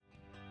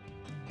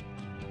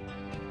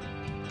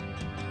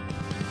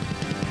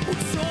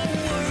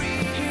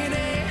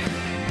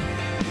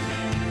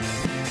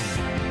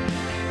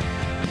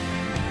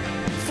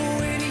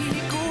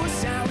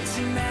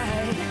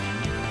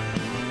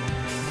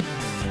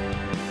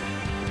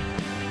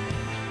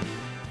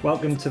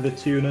Welcome to the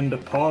Tune Under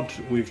pod.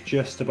 We've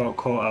just about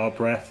caught our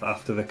breath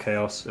after the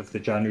chaos of the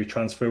January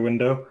transfer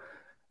window,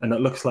 and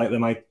it looks like there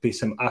might be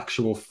some an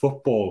actual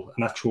football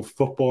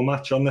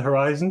match on the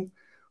horizon.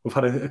 We've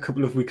had a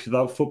couple of weeks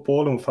without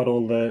football, and we've had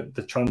all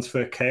the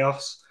transfer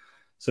chaos,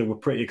 so we're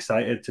pretty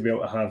excited to be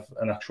able to have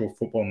an actual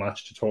football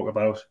match to talk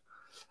about.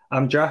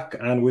 I'm Jack,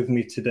 and with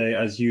me today,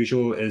 as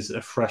usual, is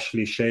a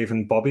freshly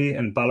shaven Bobby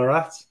in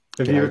Ballarat.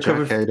 Have you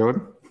recovered? Jack, how you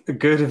doing?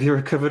 Good. Have you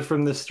recovered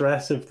from the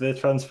stress of the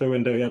transfer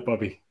window yet,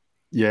 Bobby?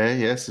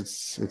 Yes,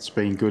 it's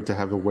been good to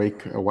have a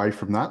week away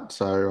from that.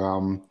 So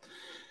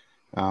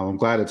I'm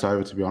glad it's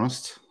over, to be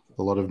honest.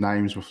 A lot of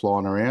names were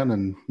flying around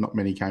and not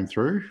many came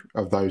through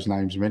of those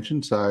names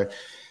mentioned. So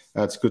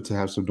it's good to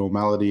have some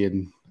normality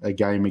in a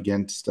game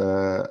against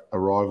a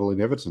rival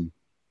in Everton.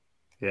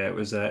 Yeah,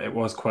 it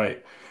was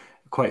quite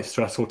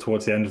stressful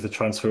towards the end of the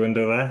transfer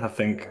window there. I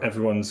think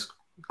everyone's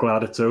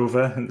glad it's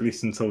over, at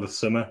least until the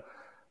summer,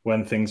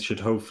 when things should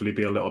hopefully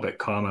be a little bit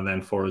calmer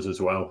then for us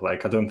as well.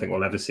 Like, I don't think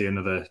we'll ever see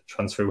another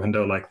transfer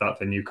window like that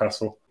for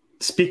Newcastle.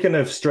 Speaking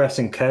of stress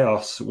and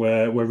chaos,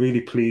 we're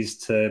really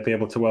pleased to be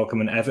able to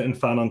welcome an Everton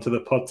fan onto the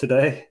pod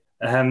today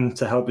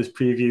to help us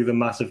preview the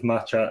massive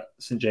match at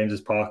St James's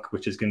Park,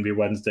 which is going to be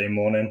Wednesday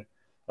morning,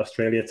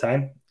 Australia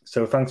time.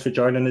 So thanks for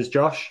joining us,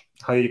 Josh.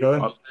 How are you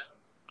going?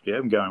 Yeah,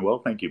 I'm going well.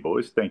 Thank you,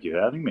 boys. Thank you for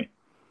having me.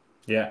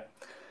 Yeah.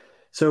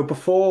 So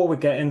before we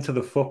get into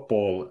the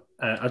football,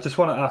 I just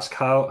want to ask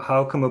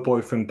how come a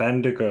boy from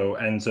Bendigo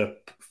ends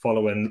up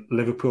following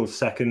Liverpool's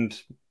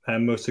second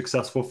most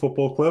successful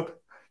football club,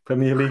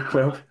 Premier League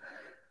club?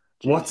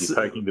 Jeez, you're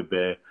poking the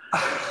bear.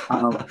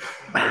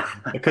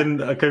 I couldn't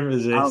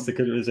resist. I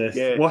couldn't resist.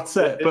 Yeah, What's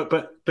it?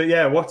 But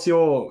yeah, what's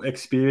your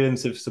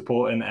experience of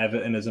supporting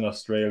Everton as an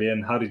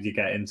Australian? How did you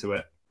get into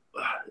it?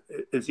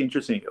 It's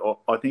interesting.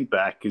 I think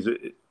back because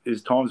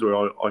there's times where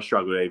I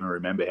struggle to even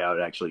remember how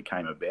it actually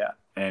came about.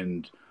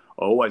 And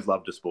I always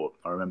loved the sport.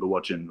 I remember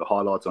watching the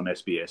highlights on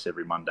SBS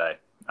every Monday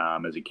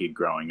as a kid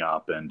growing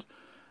up. And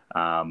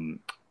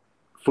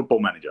Football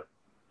Manager,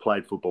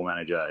 played Football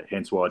Manager,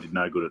 hence why I did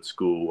no good at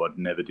school. I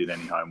never did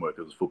any homework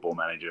as a Football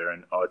Manager.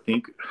 And I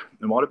think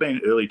it might have been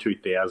early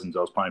 2000s. I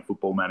was playing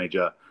Football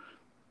Manager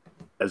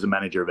as a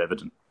manager of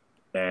Everton.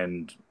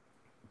 And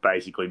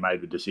basically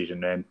made the decision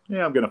then,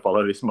 I'm going to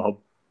follow this mob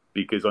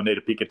because I need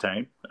to pick a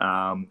team.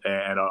 And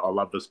I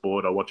love the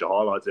sport. I watch the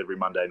highlights every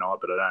Monday night,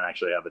 but I don't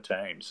actually have a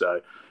team.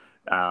 So,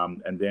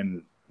 and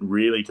then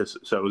really,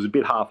 so it was a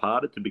bit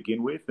half-hearted to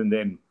begin with. And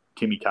then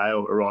Timmy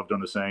Cahill arrived on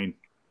the scene,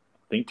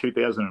 I think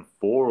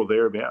 2004 or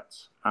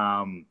thereabouts.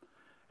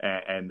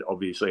 And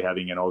obviously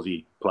having an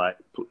Aussie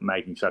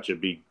making such a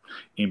big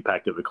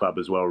impact of the club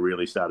as well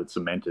really started to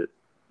cement it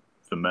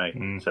for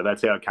me. So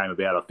that's how it came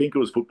about. I think it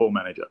was Football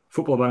Manager.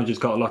 Football Manager's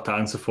got a lot to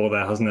answer for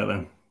there, hasn't it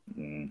then?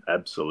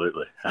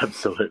 Absolutely.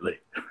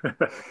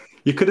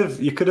 You could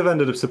have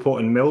ended up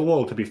supporting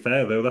Millwall, to be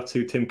fair, though. That's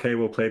who Tim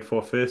Cahill played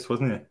for first,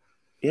 wasn't it?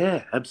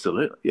 Yeah,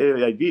 absolutely. Yeah,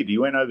 they did. He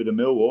went over to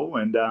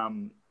Millwall and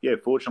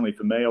fortunately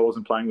for me, I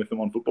wasn't playing with him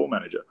on Football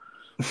Manager.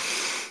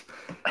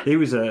 He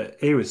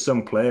was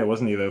some player,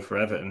 wasn't he, though, for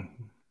Everton?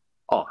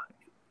 Oh,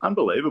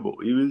 unbelievable.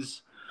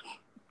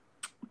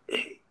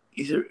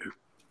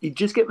 He'd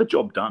just get the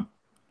job done.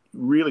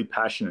 Really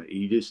passionate.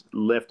 He just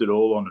left it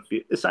all on the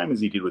field, the same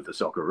as he did with the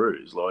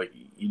Socceroos. Like,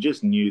 you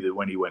just knew that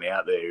when he went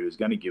out there, he was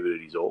going to give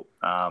it his all.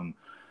 And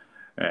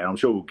I'm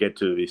sure we'll get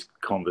to this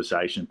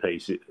conversation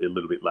piece a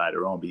little bit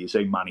later on, but you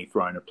see money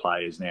thrown at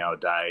players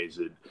nowadays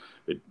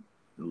that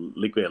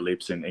lick their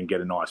lips and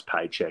get a nice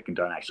paycheck and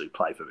don't actually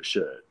play for the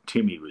shirt.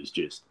 Timmy was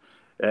just,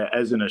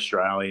 as an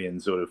Australian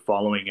sort of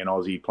following an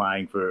Aussie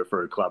playing for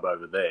a club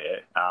over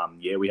there,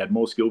 we had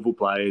more skillful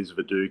players,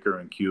 Viduka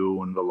and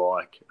Kuehl and the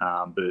like,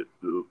 but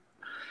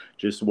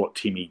just what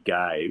Timmy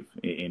gave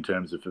in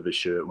terms of for the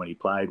shirt when he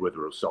played,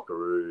 whether it was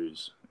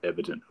Socceroos,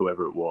 Everton,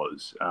 whoever it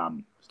was,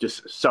 it's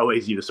just so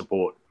easy to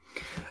support.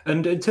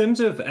 And in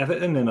terms of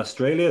Everton in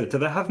Australia, do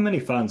they have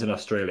many fans in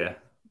Australia?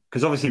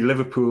 Because obviously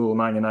Liverpool,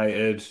 Man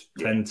United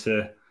tend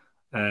to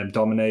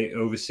dominate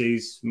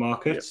overseas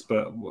markets,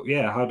 but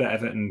how did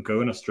Everton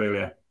go in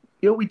Australia?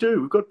 Yeah, we do.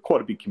 We've got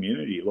quite a big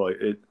community,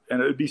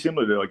 and it'd be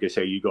similar to, I guess,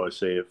 how you guys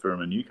see it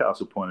from a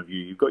Newcastle point of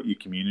view. You've got your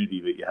community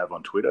that you have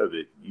on Twitter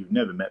that you've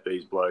never met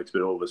these blokes,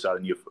 but all of a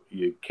sudden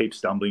you keep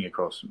stumbling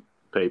across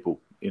people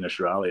in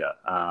Australia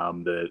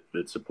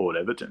that support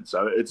Everton.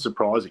 So it's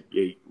surprising.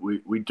 Yeah,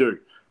 we do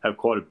have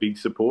quite a big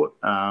support.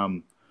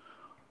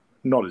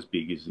 Not as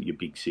big as your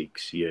big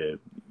six, your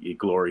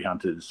glory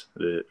hunters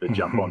that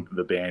jump on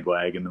the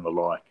bandwagon and the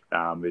like.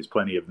 There's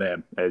plenty of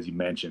them, as you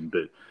mentioned,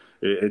 but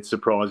it's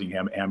surprising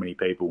how many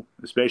people,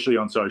 especially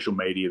on social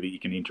media, that you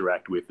can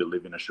interact with that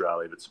live in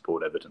Australia that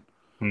support Everton.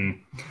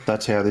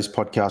 That's how this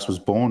podcast was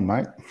born,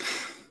 mate.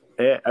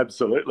 Yeah,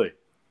 absolutely.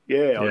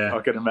 Yeah.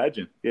 I can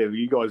imagine. Yeah,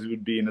 you guys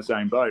would be in the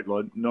same boat.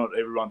 Like, not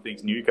everyone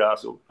thinks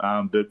Newcastle,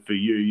 but for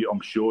you,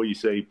 I'm sure you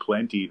see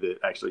plenty that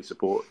actually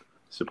support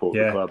the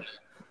club.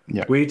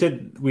 Yeah, we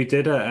did a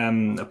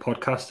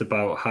podcast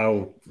about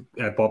how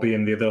Bobby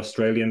and the other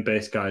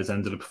Australian-based guys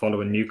ended up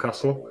following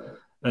Newcastle,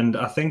 And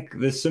I think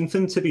there's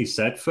something to be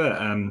said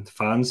for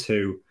fans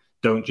who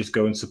don't just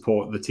go and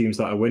support the teams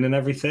that are winning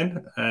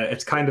everything.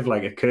 It's kind of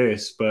like a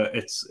curse, but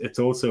it's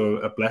also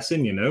a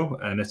blessing, you know.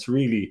 And it's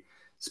really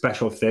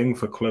special thing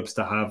for clubs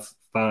to have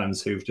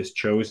fans who've just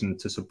chosen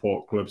to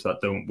support clubs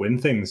that don't win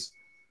things.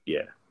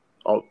 Yeah,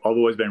 I've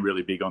always been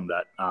really big on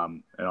that.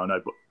 And I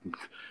know,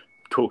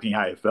 talking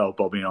AFL,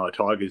 Bobby and I are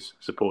Tigers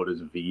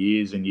supporters, and for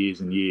years and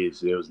years and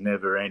years, there was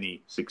never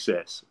any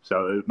success.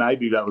 So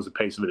maybe that was a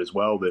piece of it as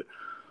well. That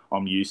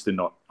I'm used to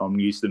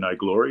no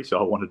glory, so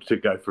I wanted to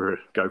go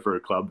for a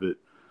club that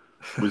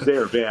was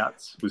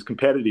thereabouts, was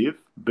competitive,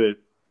 but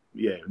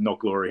yeah, not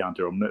glory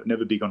hunter. I'm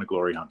never big on the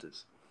glory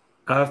hunters.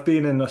 I've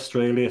been in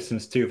Australia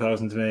since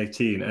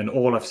 2018, and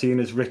all I've seen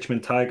is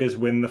Richmond Tigers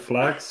win the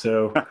flag.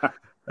 So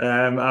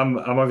I'm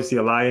obviously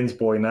a Lions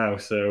boy now.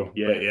 So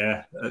yeah, but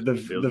yeah,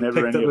 they've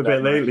never picked any up a of that,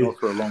 bit lately. not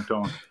for a long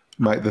time.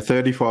 Mate, the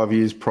 35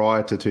 years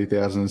prior to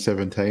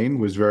 2017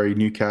 was very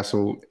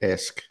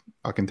Newcastle-esque.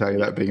 I can tell you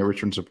that, being a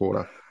Richmond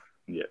supporter.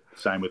 Yeah,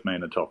 same with me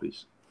and the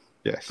Toffees.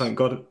 Yes. Thank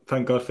God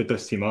for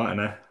Dusty Martin.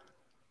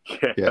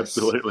 Yeah, yes.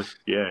 Absolutely.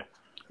 Yeah,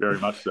 very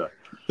much so.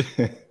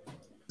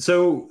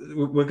 So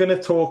we're going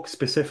to talk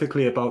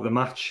specifically about the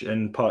match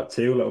in part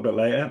 2 a little bit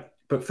later.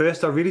 But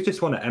first, I really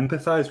just want to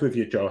empathise with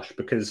you, Josh,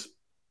 because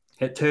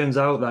it turns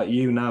out that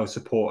you now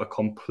support a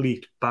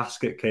complete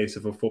basket case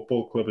of a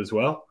football club as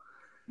well.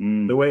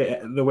 The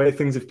way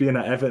things have been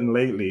at Everton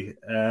lately,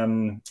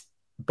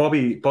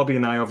 Bobby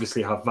and I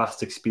obviously have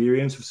vast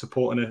experience of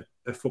supporting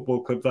a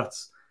football club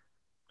that's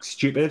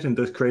stupid and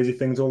does crazy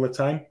things all the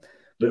time.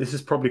 But this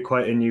is probably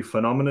quite a new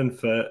phenomenon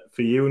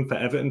for you and for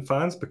Everton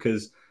fans,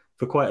 because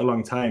for quite a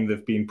long time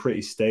they've been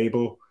pretty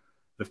stable.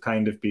 They've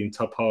kind of been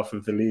top half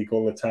of the league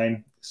all the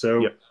time.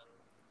 So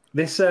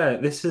this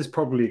is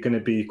probably going to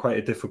be quite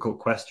a difficult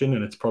question,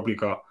 and it's probably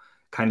got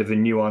kind of a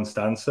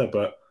nuanced answer.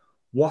 But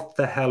what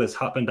the hell has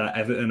happened at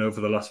Everton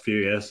over the last few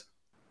years?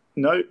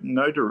 No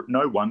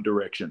one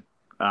direction.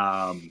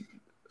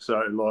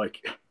 So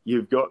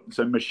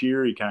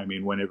Mashiri came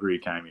in whenever he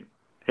came in.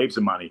 Heaps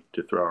of money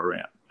to throw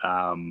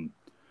around.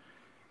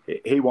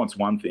 He wants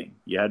one thing.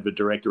 You had the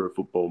director of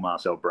football,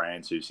 Marcel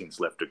Brands, who's since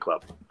left the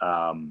club.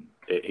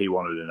 He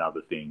wanted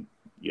another thing.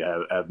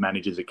 You have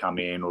managers that come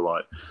in, or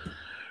like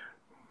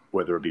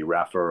whether it be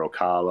Rafa or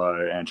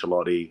Carlo,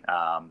 Ancelotti,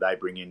 they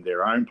bring in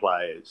their own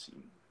players.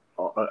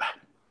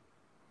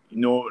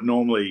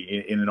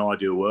 Normally, in an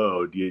ideal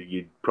world,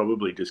 you'd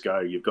probably just go,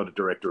 you've got a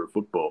director of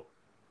football.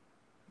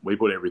 We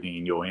put everything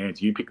in your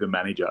hands. You pick the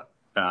manager,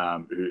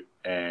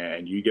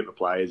 and you get the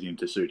players in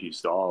to suit his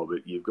style.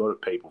 But you've got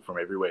people from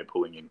everywhere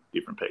pulling in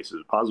different pieces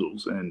of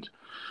puzzles. And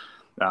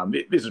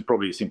this is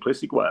probably a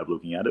simplistic way of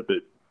looking at it,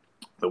 but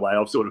the way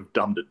I've sort of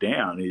dumbed it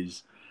down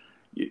is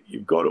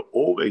you've got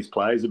all these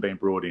players have been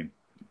brought in,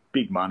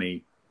 big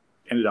money,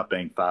 ended up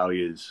being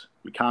failures.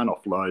 We can't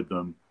offload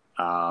them.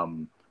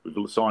 We've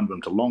assigned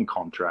them to long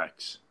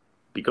contracts.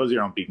 Because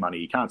they're on big money,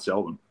 you can't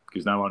sell them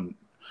because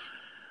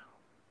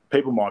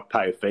people might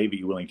pay a fee that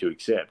you're willing to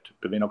accept,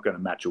 but they're not going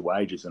to match your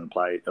wages. And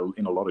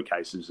in a lot of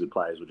cases, the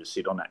players will just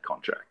sit on that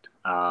contract.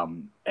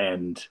 And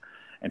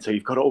so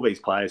you've got all these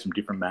players from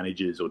different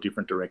managers or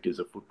different directors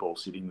of football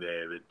sitting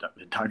there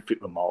that don't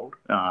fit the mould.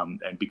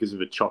 And because of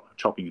the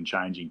chopping and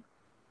changing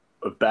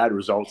of bad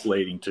results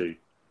leading to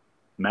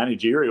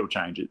managerial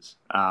changes,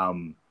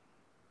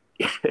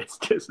 it's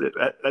just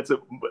that's a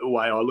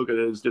way I look at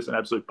it, as just an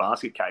absolute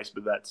basket case,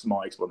 but that's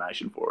my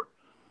explanation for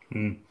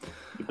it.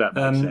 If that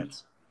makes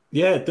sense.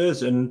 Yeah, it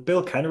does. And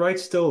Bill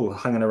Kenwright's still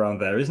hanging around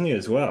there, isn't he,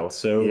 as well?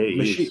 So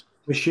yeah,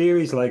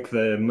 Mashiri's like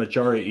the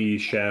majority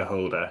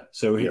shareholder.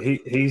 So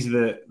he's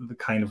the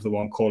kind of the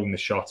one calling the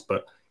shots.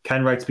 But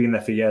Kenwright's been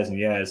there for years and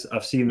years.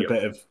 I've seen a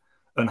bit of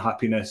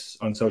unhappiness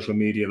on social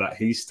media that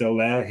he's still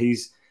there.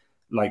 He's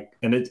like,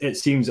 and it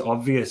seems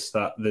obvious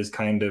that there's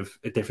kind of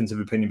a difference of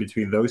opinion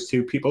between those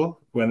two people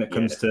when it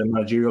comes to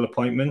managerial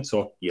appointments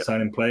or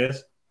signing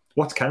players.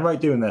 What's Kenwright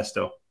doing there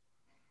still?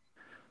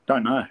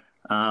 Don't know.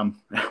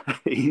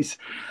 It's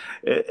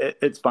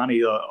funny.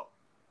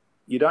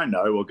 You don't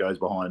know what goes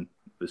behind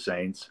the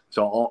scenes.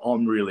 So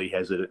I'm really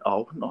hesitant.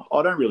 I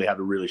don't really have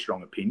a really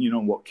strong opinion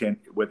on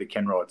whether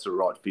Kenwright's a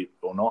right fit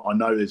or not. I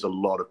know there's a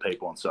lot of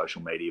people on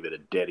social media that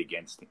are dead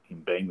against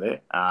him being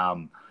there.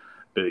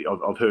 But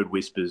I've heard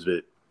whispers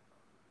that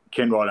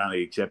Kenwright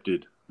only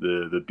accepted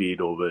the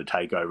bid or the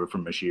takeover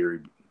from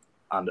Mashiri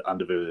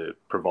under the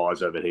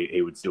proviso that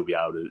he would still be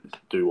able to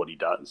do what he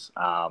does.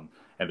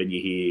 And then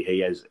you hear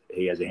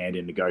he has a hand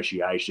in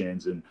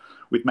negotiations, and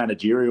with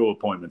managerial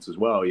appointments as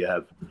well. You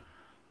have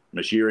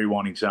Mashiri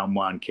wanting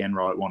someone,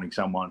 Kenwright wanting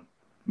someone,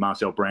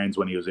 Marcel Brands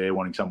when he was there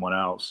wanting someone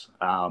else.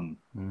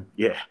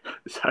 Yeah,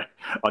 so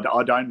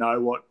I don't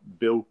know what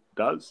Bill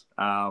does.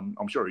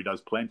 I'm sure he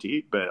does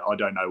plenty, but I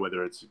don't know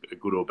whether it's a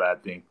good or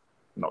bad thing.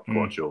 Not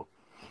quite sure.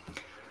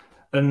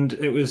 And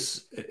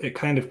it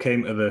kind of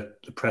came to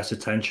the press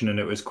attention, and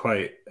it was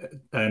quite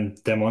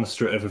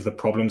demonstrative of the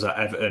problems at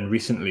Everton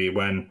recently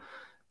when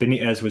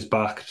Benitez was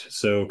backed,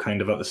 so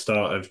kind of at the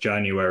start of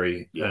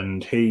January,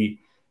 and he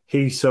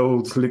he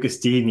sold Lucas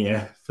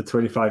Digne for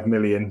 25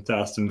 million to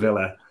Aston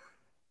Villa.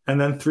 And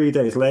then 3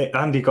 days later,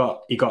 and he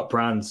got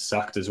Brand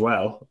sacked as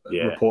well,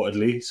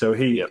 reportedly. So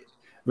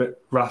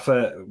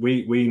Rafa,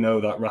 we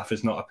know that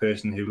Rafa's not a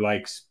person who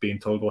likes being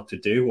told what to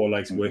do or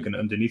likes working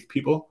underneath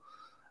people.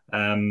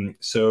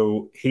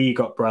 So he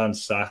got Brand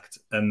sacked,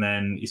 and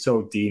then he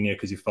sold Digne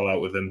because he fell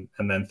out with him.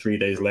 And then 3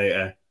 days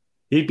later,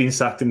 he'd been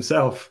sacked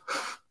himself.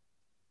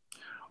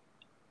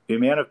 The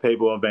amount of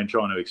people I've been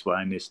trying to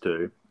explain this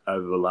to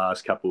over the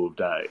last couple of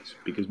days,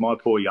 because my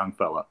poor young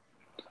fella,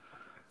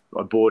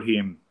 I bought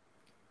him,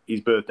 his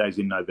birthday's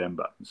in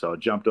November. So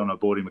I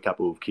bought him a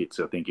couple of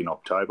kits, I think in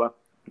October.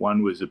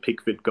 One was a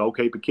Pickford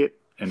goalkeeper kit,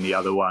 and the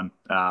other one,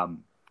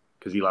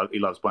 because he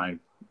loves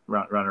playing,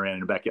 run around in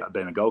the backyard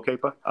being a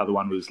goalkeeper. Other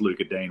one was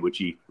Luca Dean, which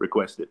he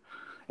requested.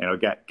 And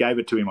I gave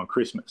it to him on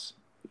Christmas.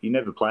 He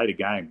never played a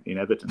game in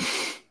Everton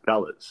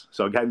colours.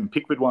 So I gave him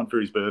Pickford one for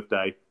his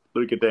birthday,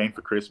 Luca Dean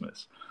for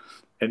Christmas.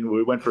 And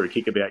we went for a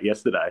kickabout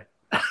yesterday.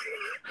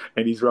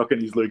 And he's rocking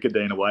his Luca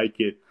Dean away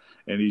kit.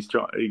 And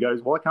he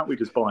goes, why can't we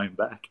just buy him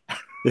back?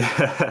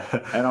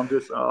 Yeah. And I'm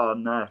just, oh,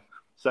 no.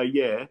 So,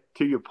 yeah,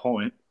 to your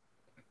point,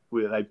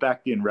 where they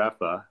backed in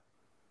Rafa,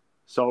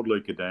 sold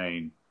Luca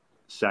Dean,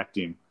 sacked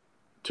him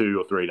 2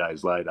 or 3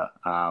 days later.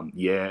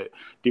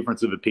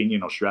 Difference of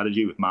opinion or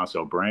strategy with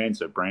Marcel Brand.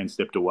 So Brand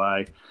stepped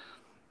away.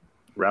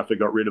 Rafa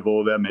got rid of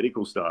all of our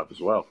medical staff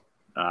as well.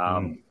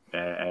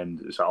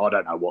 And so I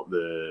don't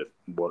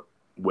know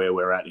where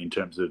we're at in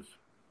terms of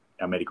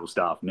our medical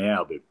staff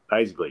now, but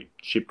basically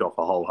shipped off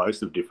a whole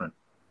host of different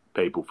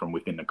people from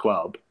within the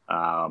club,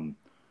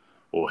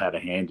 or had a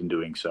hand in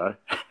doing so.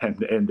 And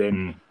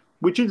then,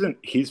 which isn't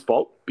his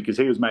fault because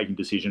he was making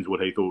decisions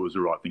what he thought was the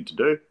right thing to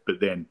do,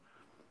 but then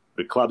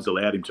the club's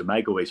allowed him to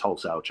make all these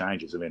wholesale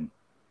changes and then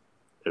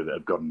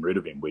have gotten rid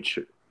of him, which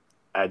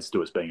adds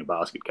to us being a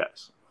basket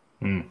case.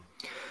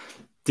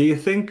 Do you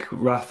think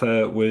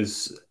Rafa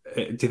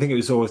do you think it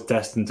was always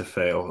destined to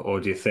fail, or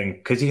do you think,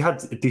 because he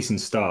had a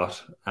decent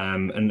start,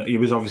 and he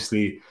was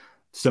obviously,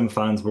 some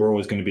fans were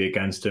always going to be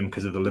against him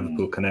because of the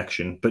Liverpool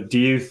connection, but do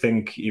you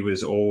think he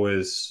was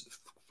always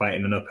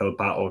fighting an uphill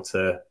battle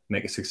to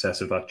make a success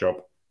of that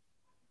job?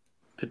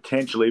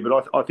 Potentially,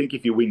 but I think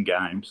if you win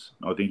games,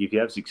 I think if you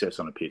have success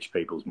on a pitch,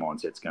 people's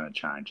mindset's going to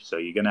change. So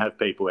you're going to have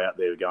people out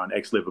there going,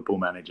 ex-Liverpool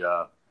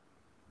manager,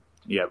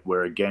 yeah,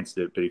 we're against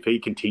it. But if he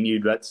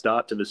continued that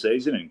start to the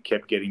season and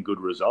kept getting good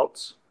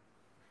results,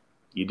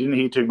 you didn't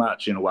hear too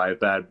much in a way of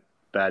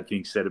bad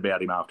things said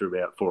about him after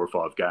about 4 or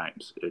 5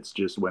 games. It's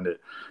just when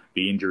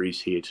the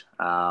injuries hit,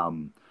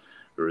 the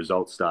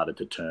results started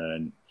to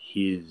turn.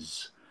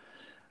 His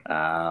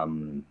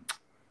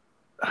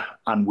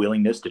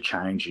unwillingness to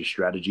change his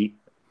strategy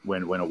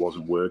when it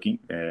wasn't working,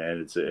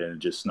 and it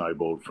just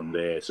snowballed from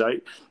there. So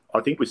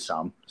I think with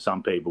some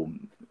people,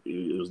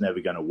 it was never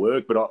going to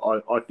work. But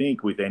I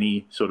think with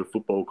any sort of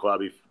football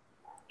club, if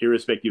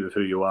irrespective of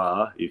who you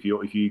are, if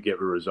you get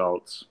the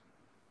results,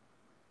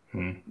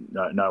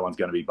 no one's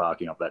going to be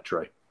barking up that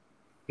tree.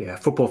 Yeah,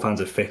 football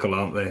fans are fickle,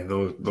 aren't they?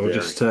 They'll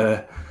just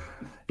the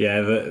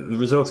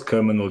results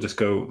come and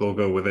they'll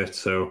go with it.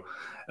 So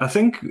I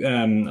think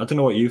I don't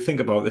know what you think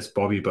about this,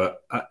 Bobby,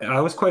 but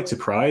I was quite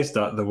surprised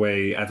at the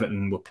way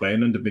Everton were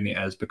playing under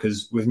Benitez,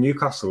 because with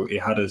Newcastle he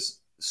had us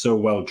so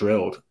well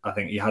drilled. I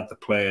think he had the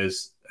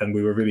players and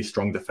we were really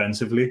strong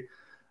defensively,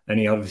 and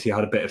he obviously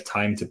had a bit of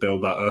time to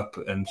build that up,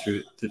 and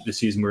through the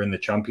season we're in the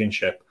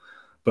Championship.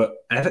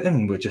 But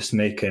Everton were just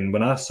making,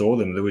 when I saw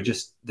them, they were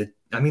just,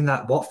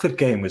 that Watford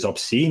game was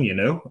obscene, you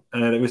know?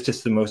 And it was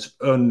just the most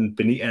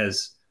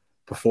un-Benitez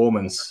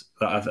performance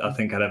that I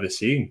think I'd ever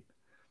seen.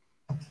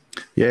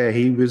 Yeah,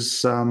 he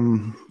was,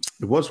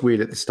 it was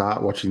weird at the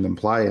start watching them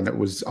play, and it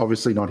was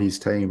obviously not his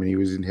team, and he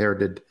was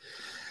inherited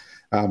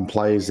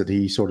players that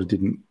he sort of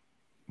didn't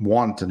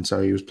want, and so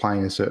he was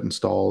playing a certain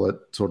style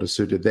that sort of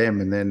suited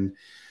them. And then,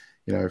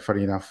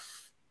 funny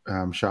enough,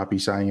 Sharpie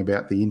saying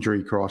about the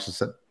injury crisis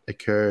that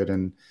occurred,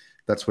 and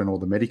that's when all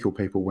the medical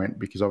people went,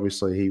 because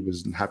obviously he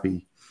wasn't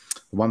happy.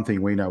 The one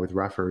thing we know with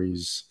Rafa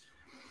is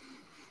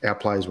our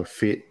players were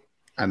fit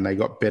and they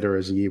got better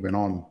as the year went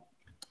on.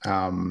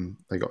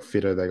 They got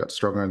fitter, they got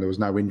stronger, and there was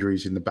no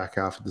injuries in the back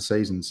half of the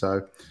season.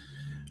 So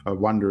I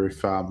wonder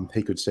if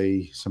he could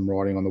see some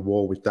writing on the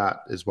wall with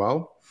that as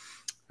well.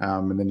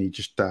 And then he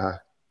just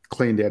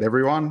cleaned out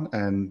everyone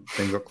and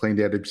then got cleaned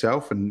out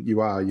himself, and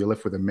you're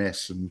left with a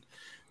mess and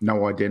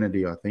no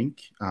identity, I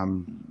think.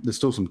 There's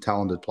still some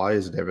talented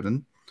players at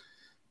Everton,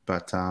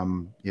 but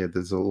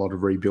there's a lot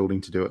of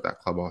rebuilding to do at that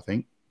club, I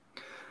think.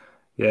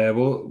 Yeah,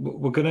 well,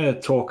 we're going to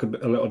talk a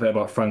little bit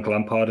about Frank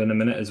Lampard in a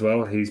minute as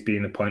well. He's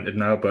been appointed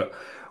now, but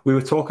we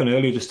were talking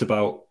earlier just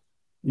about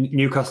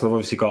Newcastle have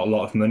obviously got a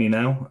lot of money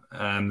now.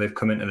 They've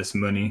come into this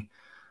money.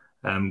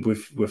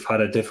 We've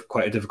had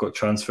quite a difficult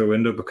transfer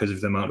window because of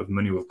the amount of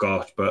money we've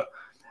got, but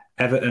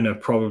Everton are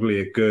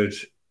probably a good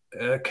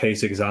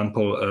case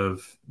example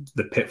of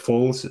the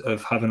pitfalls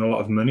of having a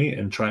lot of money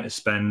and trying to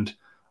spend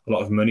a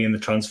lot of money in the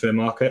transfer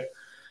market.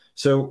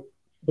 So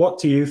what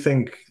do you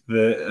think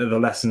the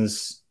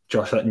lessons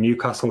Josh, that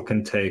Newcastle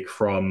can take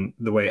from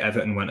the way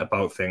Everton went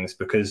about things,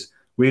 because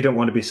we don't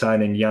want to be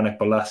signing Yannick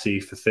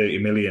Bolasie for 30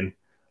 million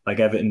like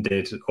Everton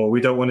did, or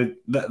we don't want to.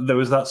 There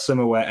was that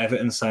summer where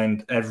Everton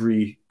signed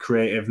every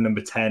creative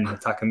number 10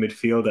 attacking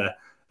midfielder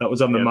that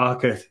was on the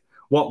market.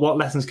 What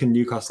lessons can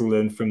Newcastle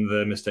learn from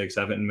the mistakes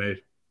Everton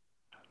made?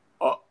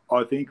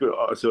 I think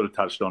I sort of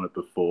touched on it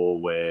before,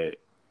 where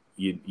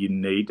you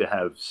need to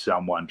have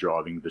someone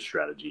driving the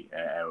strategy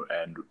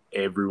and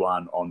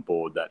everyone on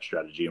board that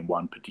strategy, and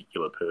one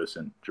particular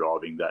person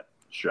driving that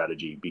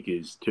strategy.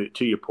 Because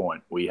to your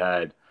point,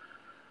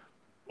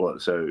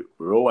 so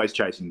we're always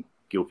chasing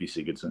Gylfi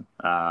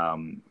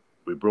Sigurdsson.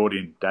 We brought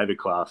in David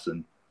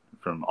Klaassen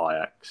from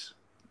Ajax,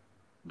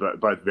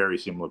 both very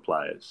similar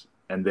players.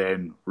 And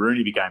then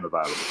Rooney became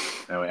available,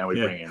 and we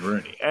bring in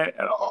Rooney. And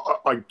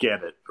I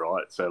get it,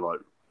 right? So, like,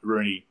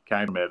 Rooney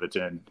came from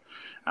Everton,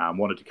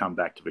 wanted to come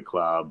back to the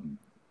club.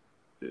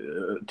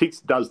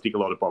 Does tick a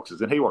lot of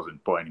boxes, and he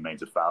wasn't by any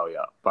means a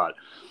failure. But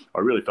I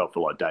really felt for,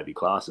 like, David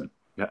Klaassen.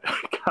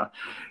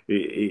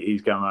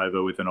 He's come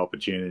over with an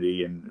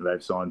opportunity, and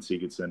they've signed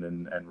Sigurdsson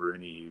and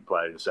Rooney, who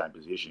played in the same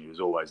position. He was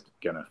always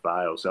going to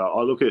fail. So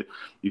I look at,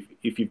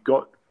 if you've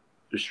got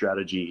the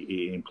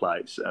strategy in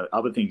place,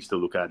 other things to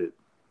look at it.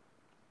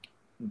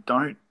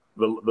 Don't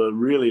the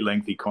really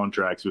lengthy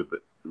contracts with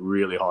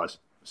really high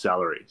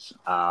salaries.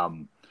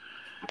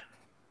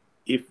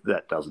 If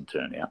that doesn't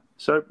turn out,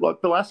 so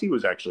like Bolasie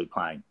was actually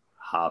playing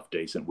half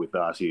decent with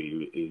us.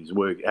 He's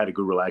had a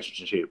good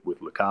relationship with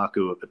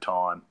Lukaku at the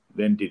time.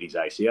 Then did his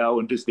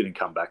ACL and just didn't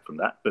come back from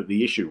that. But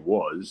the issue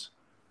was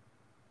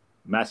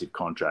massive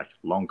contract,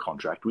 long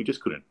contract. We just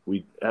couldn't.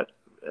 We had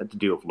to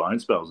deal with loan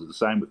spells. It's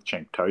the same with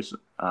Cenk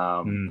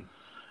Tosun.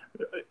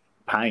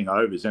 Paying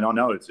overs, and I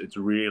know it's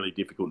really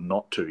difficult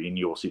not to in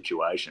your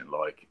situation.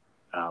 Like,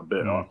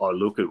 but I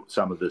look at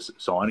some of the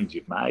signings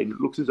you've made. It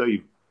looks as though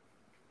you've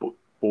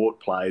bought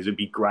players. It'd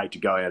be great to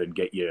go out and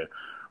get your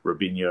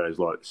Robinhos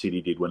like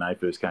City did when they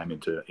first came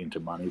into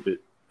money. But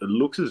it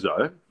looks as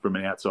though, from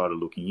an outsider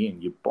looking in,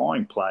 you're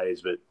buying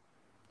players that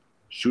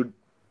should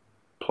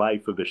play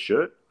for the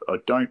shirt. I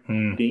don't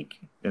think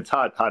it's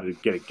hard to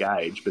get a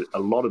gauge, but a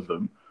lot of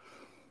them.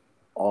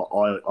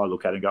 I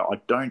look at it and go, I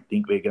don't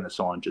think they're going to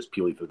sign just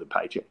purely for the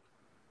paycheck.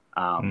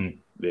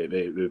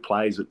 They're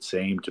players that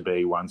seem to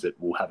be ones that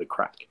will have a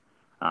crack.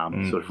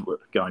 Sort of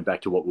going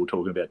back to what we were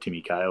talking about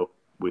Timmy Cahill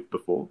with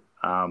before.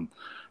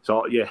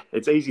 So yeah,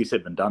 it's easier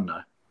said than done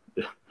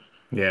though.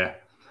 Yeah,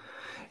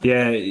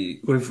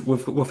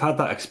 we've had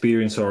that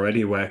experience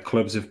already where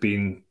clubs have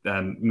been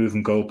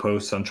moving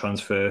goalposts on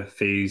transfer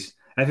fees.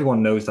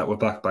 Everyone knows that we're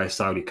backed by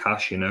Saudi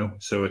cash,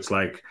 so it's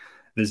like,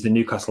 there's the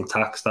Newcastle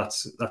tax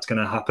that's going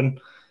to happen.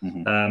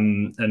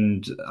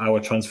 And our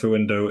transfer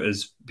window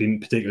has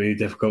been particularly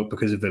difficult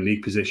because of the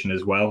league position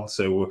as well.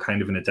 So we're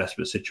kind of in a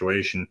desperate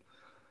situation.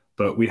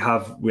 But we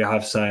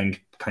have signed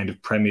kind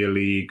of Premier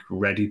League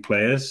ready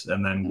players,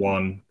 and then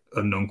one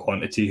unknown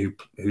quantity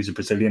who's a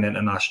Brazilian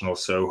international.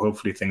 So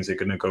hopefully things are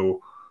going to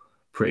go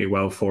pretty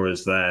well for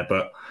us there.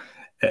 But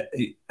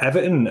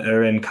Everton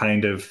are in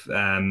kind of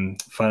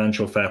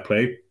financial fair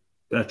play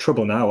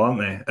trouble now, aren't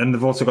they? And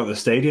they've also got the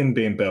stadium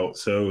being built,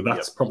 so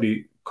that's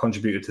probably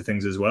contributed to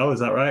things as well. Is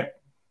that right?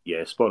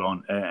 Yeah, spot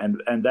on.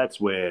 And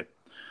that's where,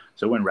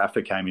 so when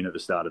Rafa came in at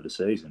the start of the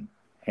season,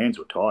 hands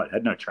were tied,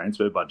 had no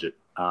transfer budget.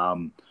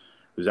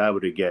 Was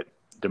able to get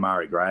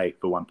Damari Gray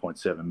for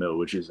 1.7 mil,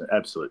 which is an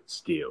absolute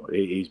steal.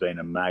 He's been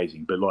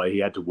amazing, but like he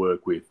had to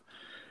work with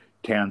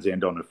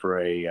Townsend on a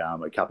free,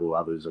 a couple of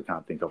others I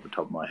can't think off the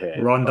top of my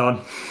head.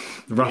 Rondon.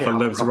 Rafa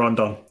loves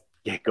Rondon.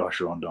 Yeah, gosh,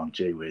 Rondon,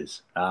 gee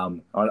whiz. I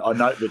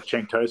note that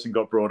Cenk Tosun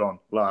got brought on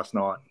last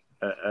night,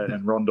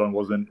 and Rondon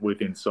wasn't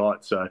within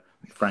sight, so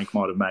Frank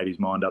might have made his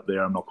mind up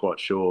there. I'm not quite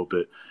sure,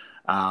 but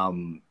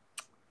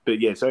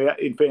yeah. So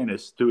in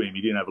fairness to him,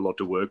 he didn't have a lot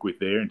to work with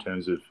there in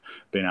terms of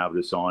being able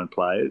to sign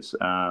players.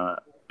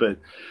 But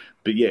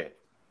yeah,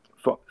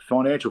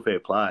 financial fair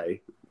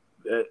play.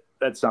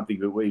 That's something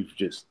that we've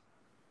just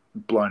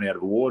blown out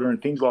of the water, and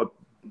things like.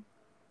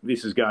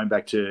 This is going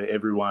back to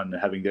everyone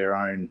having their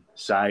own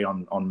say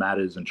on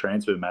matters and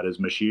transfer matters.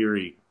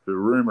 Mashiri, the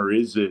rumour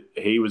is that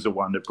he was the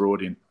one that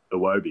brought in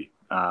Iwobi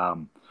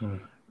on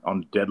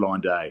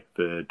deadline day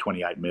for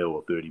 28 mil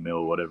or 30 mil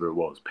or whatever it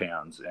was,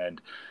 pounds. And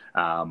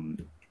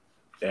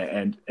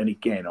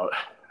again,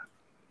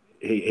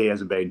 he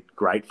hasn't been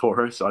great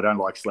for us. I don't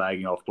like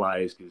slagging off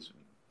players because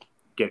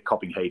get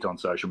copping heat on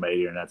social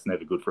media, and that's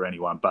never good for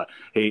anyone. But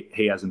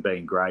he hasn't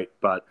been great.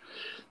 But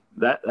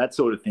that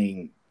sort of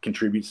thing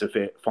contributes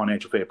to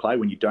financial fair play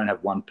when you don't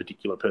have one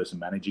particular person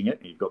managing it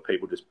and you've got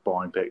people just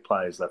buying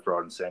players left,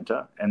 right and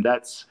centre. And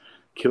that's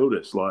killed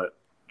us, like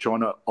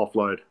trying to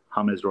offload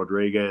James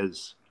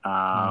Rodriguez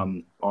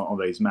on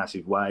these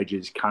massive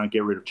wages, can't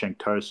get rid of Cenk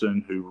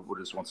Tosun, who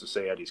just wants to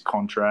see out his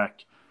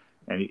contract.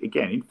 And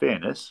again, in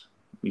fairness,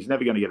 he's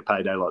never going to get a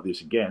payday like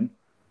this again.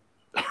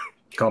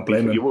 Can't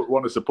blame him. You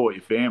want to support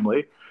your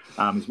family.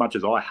 As much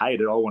as I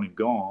hate it, I want him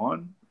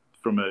gone.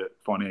 From a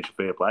financial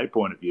fair play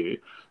point of view,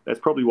 that's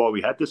probably why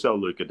we had to sell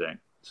Luka Dean.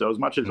 So as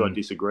much as I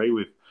disagree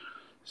with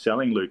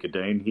selling Luca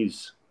Dean,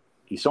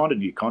 he signed a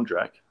new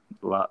contract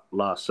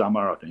last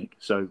summer, I think.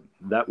 So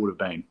that would have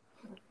been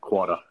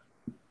quite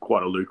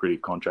a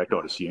lucrative contract,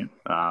 I'd assume.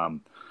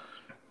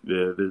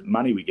 The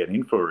money we get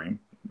in for him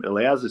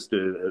allows us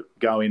to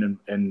go in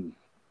and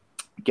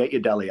get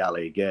your Dele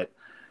Alli, get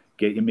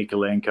your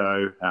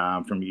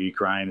Mikolenko from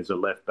Ukraine as a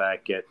left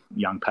back, get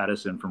young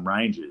Patterson from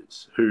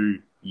Rangers, who,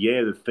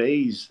 the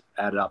fees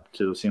add up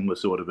to a similar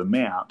sort of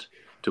amount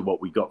to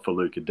what we got for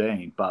Luca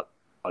Dean, but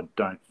I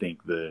don't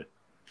think the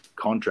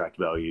contract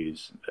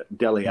values,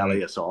 Dele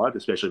Alli aside,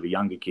 especially the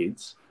younger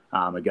kids,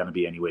 are going to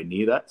be anywhere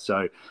near that.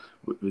 So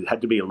it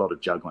had to be a lot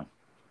of juggling.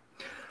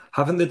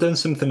 Haven't they done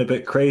something a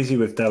bit crazy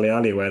with Dele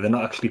Alli where they're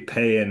not actually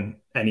paying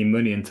any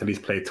money until he's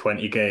played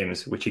 20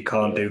 games, which he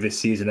can't do this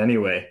season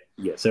anyway?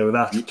 Yeah. So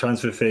that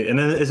transfer fee, and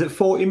then is it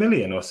 40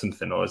 million or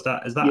something, or is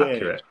that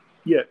accurate?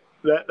 Yeah,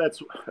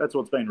 that's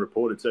what's been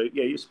reported. So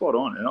yeah, you're spot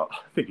on, and I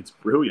think it's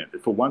brilliant.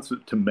 For once,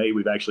 to me,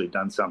 we've actually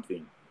done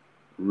something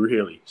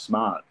really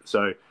smart.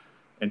 So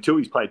until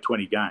he's played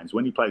 20 games,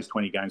 when he plays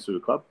 20 games for the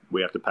club,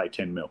 we have to pay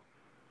 10 mil.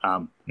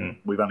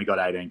 We've only got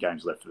 18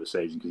 games left for the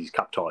season because he's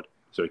cup tied.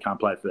 So he can't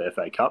play for the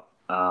FA Cup.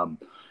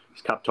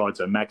 He's cup tied,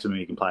 so maximum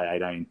he can play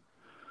 18.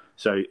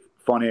 So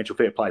financial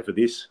fair play for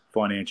this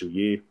financial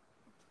year,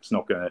 it's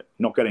not going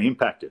to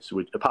impact us,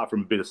 apart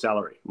from a bit of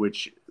salary,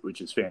 which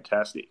is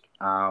fantastic.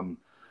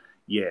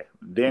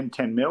 Then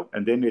 10 mil,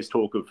 and then there's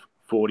talk of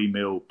 40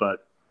 mil,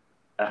 but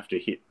after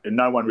hit, and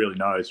no one really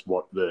knows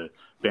what the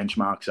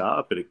benchmarks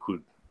are, but it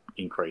could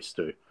increase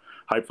to.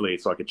 Hopefully,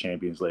 it's like a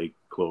Champions League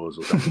clause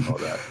or something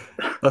like that.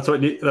 That's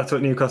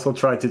what Newcastle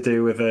tried to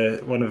do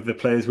with one of the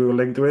players we were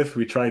linked with.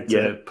 We tried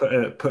to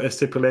put a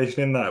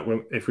stipulation in that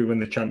if we win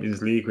the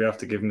Champions League, we have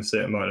to give them a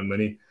certain amount of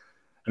money.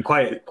 And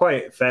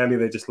quite fairly,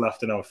 they just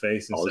laughed in our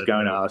face. And I was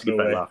going to ask if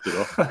they laughed it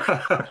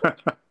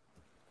off.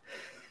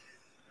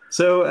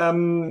 So,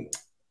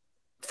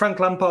 Frank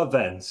Lampard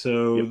then.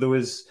 So there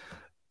was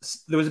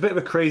a bit of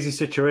a crazy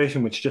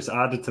situation which just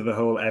added to the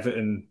whole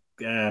Everton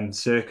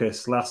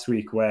circus last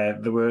week, where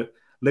they were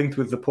linked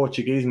with the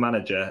Portuguese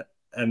manager,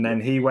 and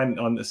then he went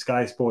on to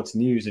Sky Sports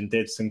News and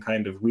did some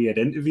kind of weird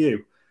interview,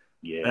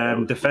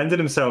 defended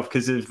himself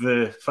because of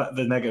the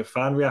negative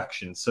fan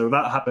reaction. So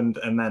that happened,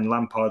 and then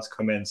Lampard's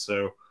come in.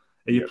 So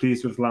are you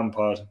pleased with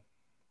Lampard?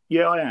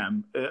 Yeah, I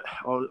am.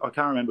 I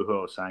can't remember who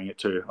I was saying it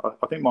to.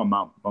 I think my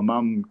mum. My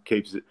mum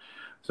keeps it.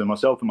 So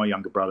myself and my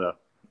younger brother,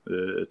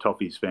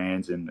 Toffees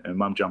fans, and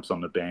Mum jumps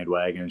on the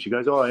bandwagon and she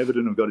goes, "Oh,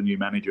 Everton have got a new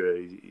manager.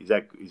 Is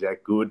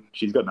that good?"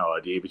 She's got no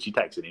idea, but she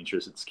takes an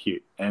interest. It's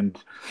cute. And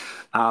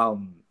I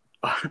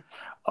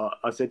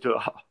said to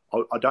her,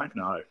 I don't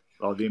know.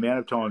 The amount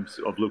of times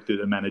I've looked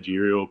at a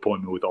managerial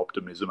appointment with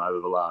optimism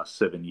over the last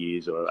 7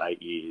 years or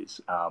 8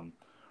 years.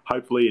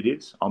 Hopefully it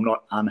is. I'm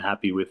not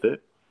unhappy with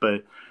it,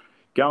 but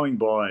going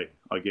by,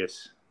 I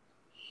guess,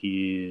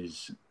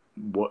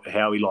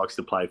 how he likes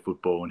to play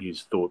football and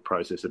his thought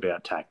process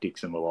about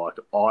tactics and the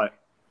like,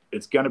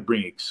 it's going to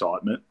bring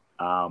excitement.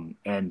 And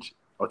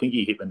I think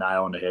he hit the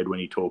nail on the head when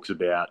he talks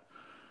about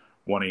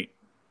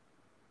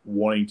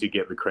wanting to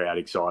get the crowd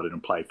excited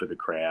and play for the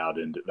crowd,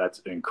 and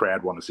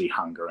crowd want to see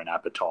hunger and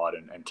appetite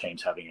and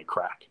teams having a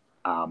crack,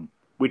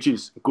 which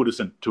is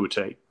Goodison to a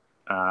T.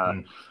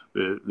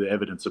 The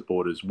Everton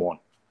supporters want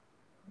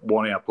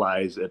our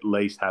players at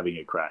least having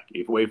a crack.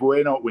 If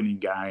we're not winning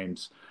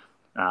games,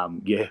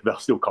 they'll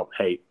still cop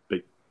heat.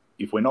 But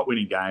if we're not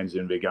winning games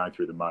and they're going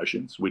through the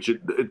motions, which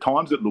at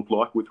times it looked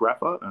like with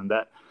Rafa, and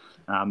that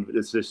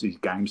it's just his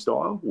game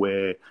style.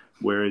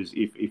 Whereas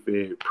if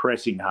they're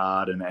pressing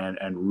hard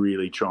and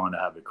really trying to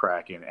have a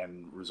crack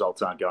and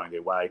results aren't going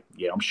their way,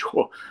 I'm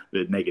sure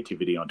the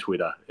negativity on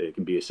Twitter, it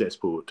can be a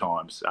cesspool at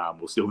times,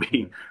 will still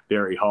be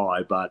very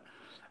high. But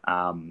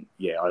I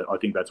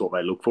think that's what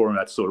they look for, and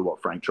that's sort of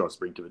what Frank tries to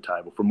bring to the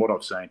table from what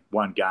I've seen.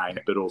 One game,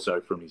 but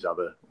also from his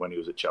other, when he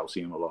was at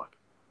Chelsea and the like.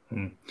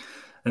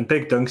 And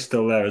Big Dunk's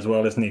still there as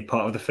well, isn't he?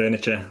 Part of the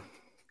furniture.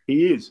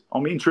 He is.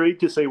 I'm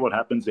intrigued to see what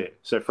happens there.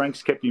 So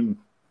Frank's kept him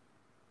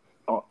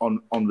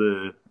on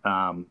the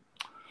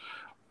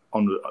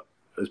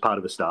as part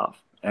of the staff,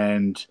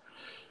 and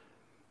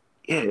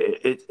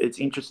it's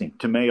interesting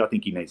to me. I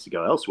think he needs to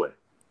go elsewhere.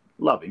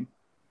 Love him,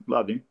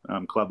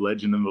 club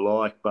legend and the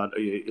like. But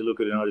you look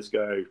at it and I just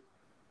go, are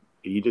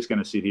you just going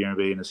to sit here and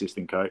be an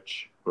assistant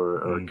coach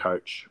or a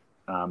coach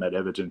at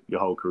Everton your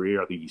whole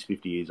career? I think he's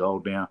 50 years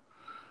old now.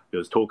 There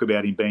was talk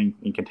about him being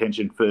in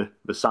contention for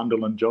the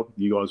Sunderland job.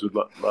 You guys would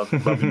love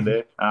him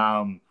there.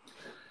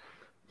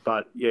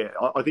 But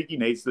I think he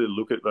needs to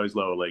look at those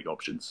lower league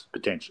options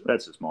potentially.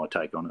 That's just my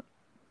take on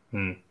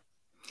it.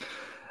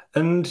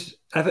 And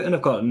Everton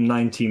have got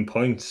 19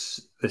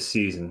 points this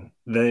season.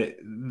 They're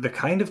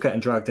kind of getting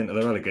dragged into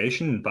the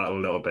relegation battle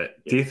a little bit.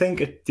 Do you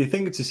think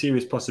it's a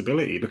serious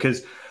possibility?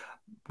 Because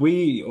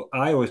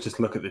I always just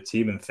look at the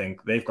team and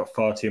think they've got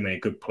far too many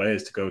good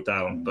players to go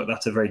down, but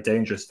that's a very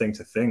dangerous thing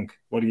to think.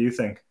 What do you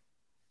think?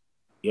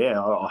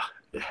 Yeah,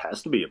 it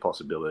has to be a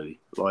possibility.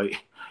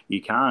 Like,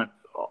 you can't.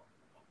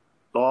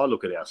 I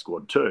look at our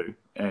squad too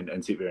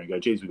and sit there and go,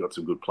 geez, we've got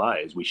some good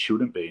players. We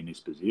shouldn't be in this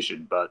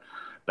position, but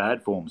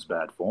bad form's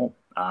bad form.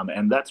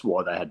 And that's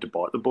why they had to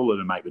bite the bullet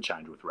and make the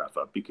change with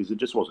Rafa, because it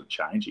just wasn't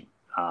changing.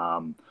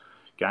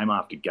 Game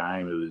after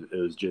game, it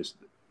was just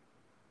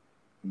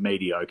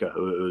mediocre.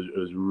 It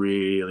was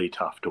really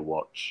tough to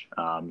watch.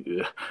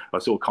 I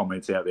saw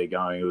comments out there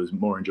going it was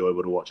more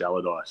enjoyable to watch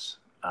Allardyce.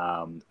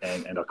 And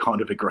I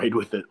kind of agreed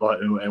with it.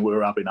 And we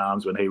were up in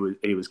arms when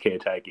he was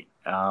caretaking.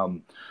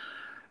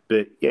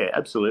 But yeah,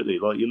 absolutely.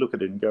 Like you look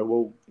at it and go,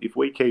 well, if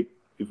we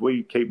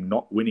keep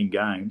not winning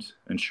games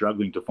and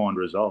struggling to find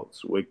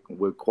results,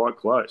 we're quite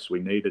close. We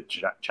need to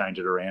change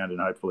it around, and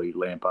hopefully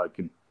Lampard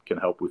can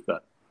help with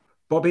that.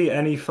 Bobby,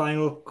 any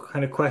final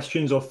kind of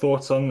questions or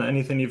thoughts on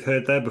anything you've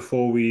heard there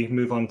before we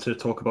move on to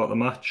talk about the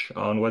match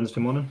on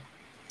Wednesday morning?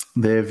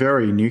 They're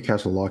very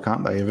Newcastle-like,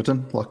 aren't they,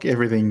 Everton? Like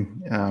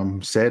everything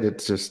said,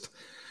 it's just,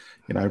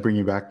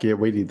 bringing back, yeah,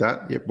 we did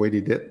that. Yep, we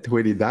did that.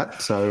 We did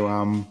that.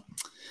 So,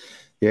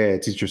 yeah,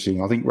 it's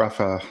interesting. I think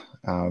Rafa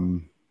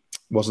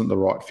wasn't the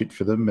right fit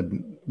for them,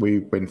 and we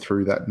went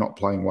through that not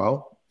playing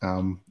well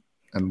and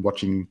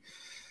watching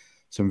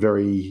some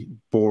very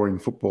boring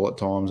football at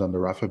times under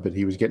Rafa, but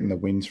he was getting the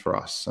wins for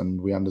us,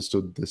 and we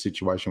understood the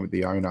situation with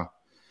the owner,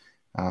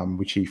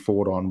 which he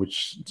fought on,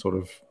 which sort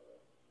of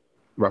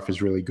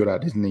Rafa's really good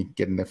at, isn't he?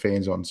 Getting the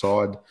fans on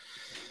side,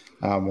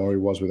 or he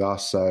was with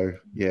us. So,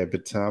 yeah,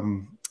 but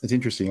it's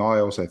interesting. I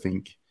also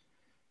think,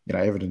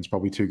 Everton's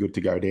probably too good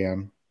to go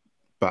down,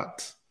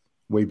 but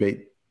we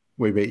beat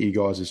you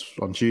guys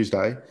on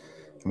Tuesday,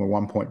 and we're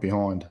 1 point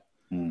behind,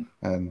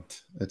 and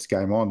it's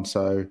game on.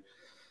 So,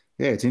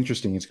 yeah, it's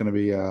interesting. It's going to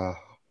be an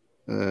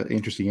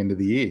interesting end of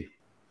the year.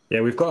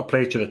 Yeah, we've got to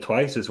play each other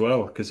twice as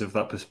well because of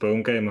that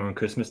postponed game around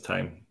Christmas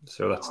time.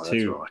 So that's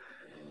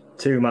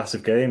two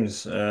massive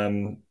games.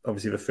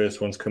 Obviously, the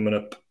first one's coming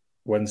up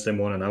Wednesday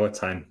morning our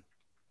time.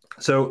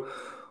 So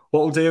what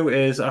we'll do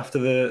is after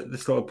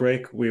this little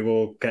break, we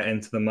will get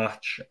into the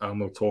match and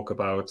we'll talk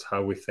about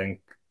how we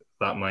think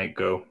that might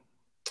go.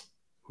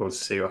 We'll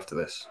see you after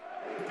this.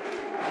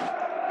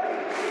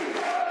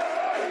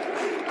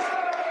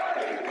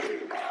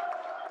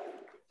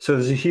 So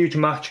there's a huge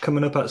match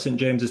coming up at St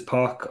James's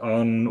Park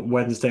on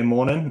Wednesday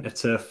morning.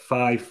 It's a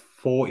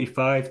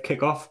 5:45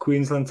 kickoff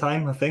Queensland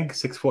time, I think,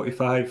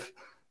 6:45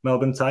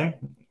 Melbourne time,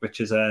 which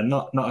is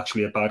not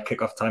actually a bad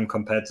kickoff time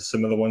compared to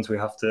some of the ones we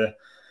have to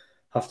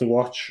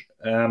watch.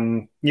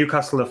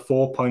 Newcastle are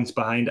 4 points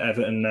behind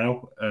Everton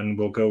now, and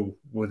will go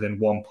within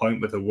 1 point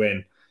with a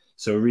win.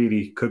 So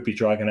really could be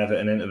dragging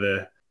Everton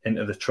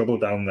into the trouble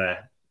down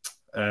there.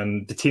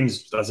 The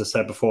teams, as I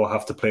said before,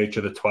 have to play each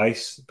other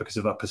twice because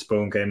of that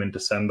postponed game in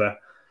December.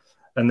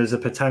 And there's a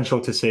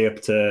potential to see up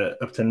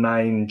to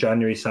 9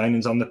 January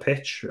signings on the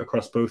pitch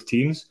across both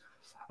teams.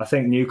 I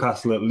think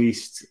Newcastle, at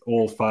least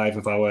all 5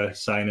 of our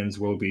signings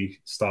will be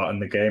starting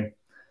the game.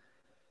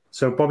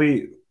 So,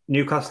 Bobby,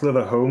 Newcastle are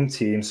the home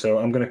team, so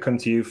I'm going to come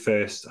to you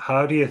first.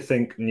 How do you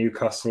think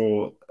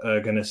Newcastle are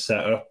going to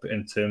set up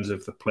in terms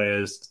of the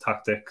players, the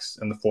tactics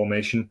and the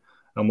formation?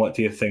 And what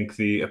do you think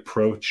the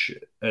approach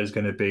is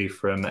going to be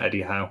from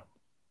Eddie Howe?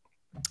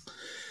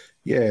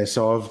 Yeah,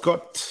 so I've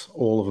got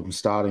all of them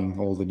starting,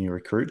 all the new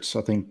recruits.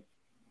 I think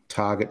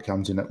Target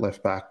comes in at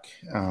left back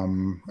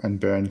and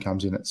Byrne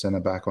comes in at centre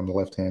back on the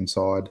left-hand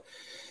side.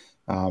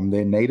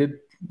 They're needed.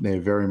 They're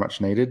very much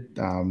needed.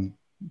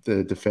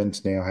 The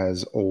defence now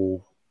has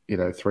all,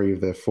 3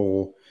 of their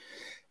 4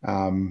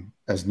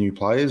 as new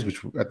players,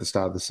 which at the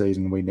start of the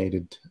season we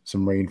needed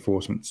some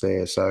reinforcements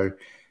there. So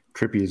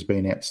Trippier's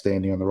been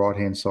outstanding on the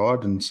right-hand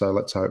side, and so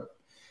let's hope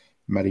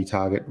Matty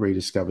Target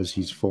rediscovers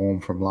his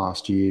form from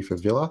last year for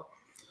Villa.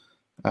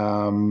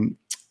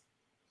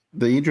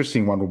 The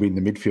interesting one will be in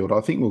the midfield.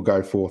 I think we'll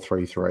go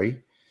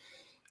 4-3-3,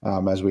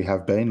 as we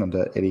have been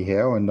under Eddie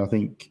Howe, and I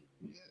think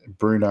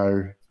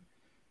Bruno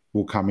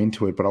will come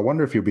into it, but I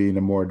wonder if he'll be in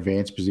a more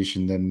advanced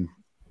position than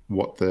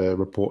what the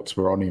reports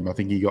were on him. I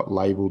think he got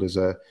labelled as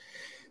a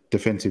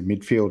defensive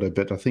midfielder,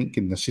 but I think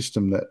in the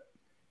system that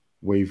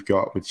we've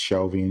got with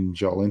Shelvey and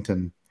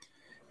Joelinton,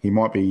 he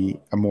might be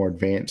a more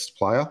advanced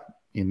player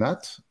in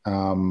that.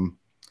 And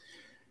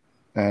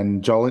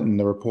Joelinton,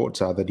 the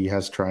reports are that he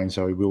has trained,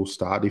 so he will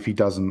start. If he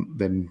doesn't,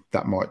 then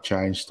that might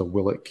change to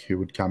Willock, who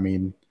would come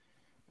in,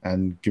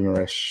 and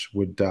Guimaraes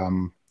would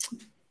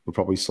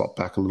probably slot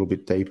back a little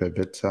bit deeper.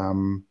 But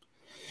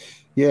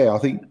yeah, I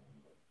think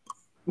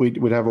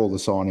we'd have all the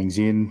signings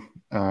in,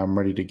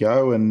 ready to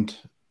go, and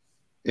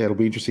it'll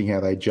be interesting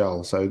how they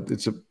gel. So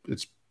it's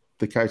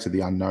the case of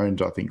the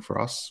unknowns, I think, for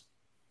us.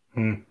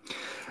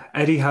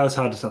 Eddie Howe's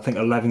had, I think,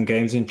 11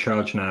 games in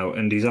charge now,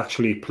 and he's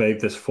actually played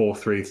this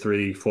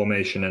 4-3-3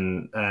 formation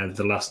in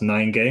the last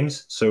 9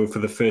 games. So for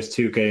the first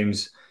 2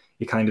 games,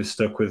 he kind of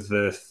stuck with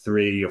the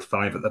 3 or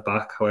 5 at the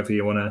back, however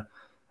you want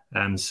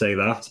to say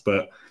that.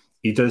 But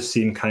he does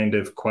seem kind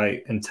of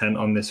quite intent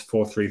on this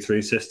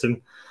 4-3-3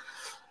 system.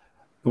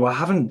 Well, I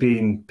haven't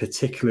been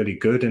particularly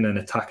good in an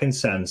attacking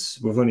sense.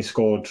 We've only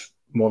scored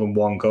more than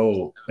 1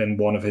 goal in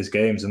one of his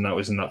games, and that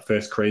was in that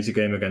first crazy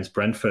game against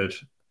Brentford.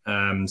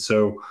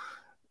 So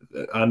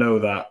I know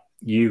that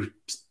you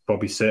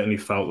probably certainly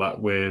felt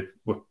that we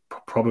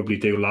probably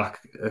do lack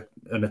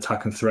an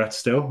attacking threat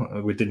still.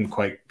 We didn't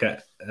quite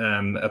get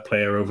a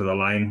player over the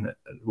line.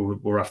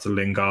 We're after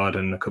Lingard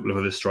and a couple of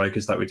other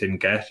strikers that we didn't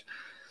get.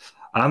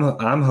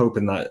 I'm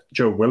hoping that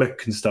Joe Willock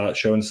can start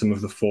showing some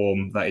of the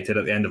form that he did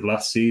at the end of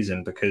last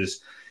season,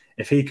 because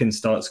if he can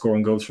start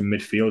scoring goals from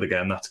midfield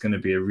again, that's going to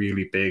be a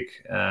really big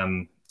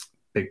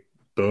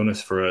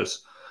bonus for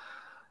us.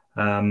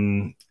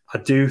 I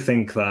do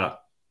think that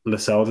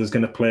Lascelles is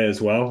going to play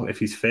as well if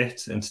he's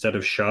fit instead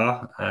of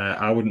Shah.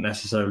 I wouldn't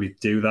necessarily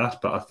do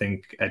that, but I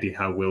think Eddie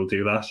Howe will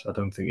do that. I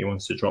don't think he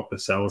wants to drop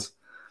Lascelles.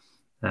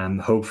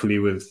 Hopefully,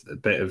 with a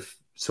bit of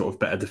sort of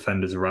better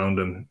defenders around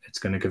him, it's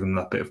going to give him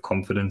that bit of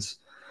confidence,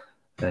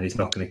 and he's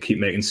not going to keep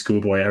making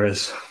schoolboy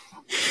errors.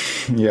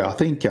 Yeah, I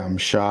think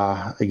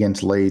Shah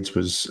against Leeds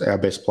was our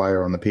best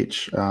player on the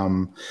pitch.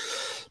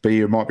 But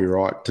you might be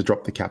right to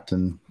drop the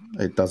captain.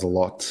 It does a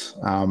lot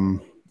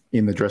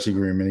in the dressing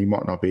room, and he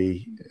might not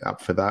be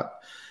up for that.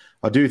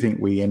 I do think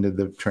we ended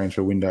the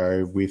transfer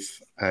window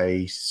with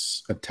a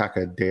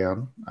attacker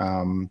down.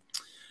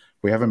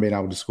 We haven't been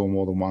able to score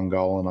more than one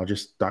goal, and I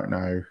just don't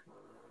know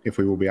if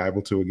we will be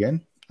able to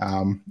again.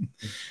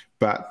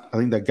 But I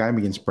think that game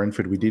against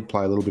Brentford, we did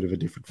play a little bit of a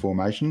different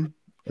formation.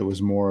 It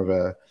was more of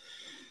a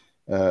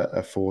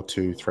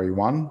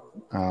 4-2-3-1.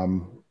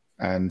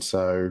 And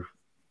so,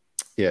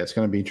 yeah, it's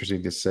going to be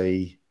interesting to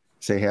see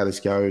how this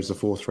goes, the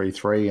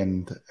 4-3-3,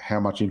 and how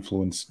much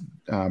influence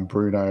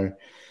Bruno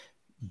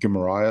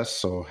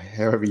Guimaraes, or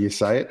however you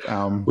say it.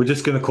 We're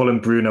just going to call him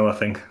Bruno, I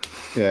think.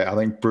 Yeah, I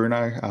think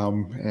Bruno, how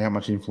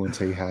much influence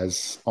he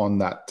has on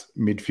that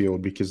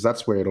midfield, because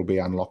that's where it'll be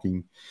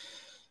unlocking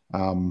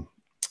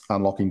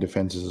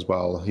defences as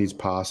well. His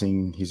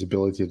passing, his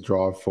ability to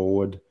drive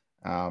forward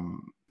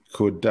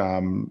could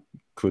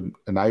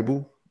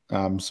enable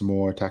some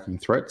more attacking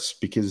threats,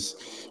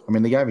 because, I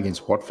mean, the game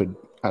against Watford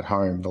at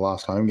home, the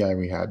last home game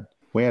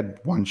we had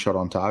one shot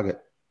on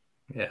target.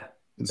 Yeah.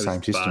 The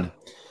same system. Bad.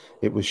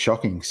 It was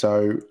shocking.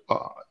 So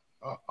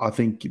I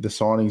think the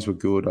signings were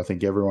good. I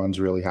think everyone's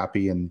really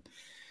happy, and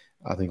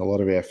I think a lot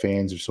of our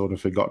fans have sort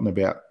of forgotten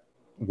about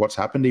what's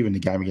happened. Even the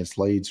game against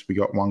Leeds, we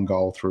got one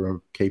goal through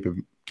a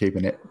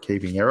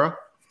keeping error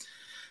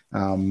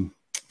from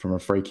a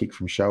free kick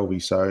from Shelby.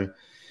 So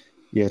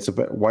yeah, it's a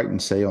bit wait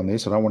and see on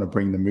this. I don't want to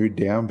bring the mood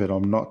down, but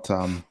I'm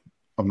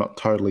not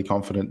totally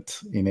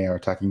confident in our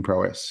attacking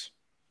prowess.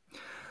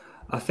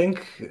 I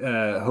think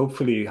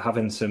hopefully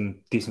having some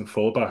decent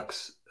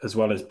fullbacks as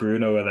well as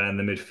Bruno there in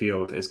the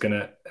midfield is going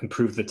to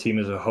improve the team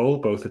as a whole,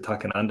 both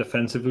attacking and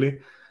defensively.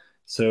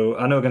 So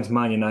I know against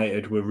Man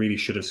United, we really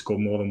should have scored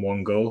more than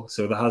one goal.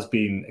 So there has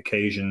been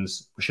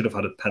occasions, we should have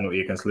had a penalty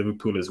against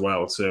Liverpool as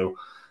well. So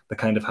there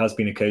kind of has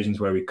been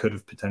occasions where we could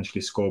have potentially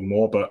scored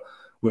more, but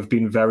we've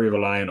been very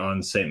reliant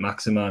on St.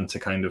 Maximin to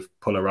kind of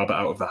pull a rabbit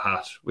out of the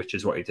hat, which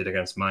is what he did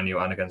against Man U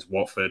and against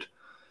Watford.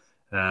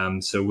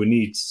 So we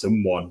need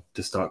someone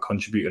to start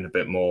contributing a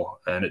bit more,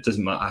 and it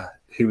doesn't matter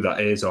who that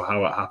is or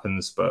how it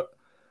happens, but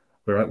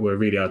we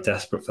really are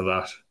desperate for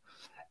that.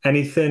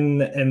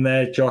 Anything in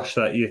there, Josh,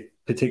 that you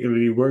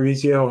particularly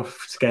worries you or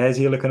scares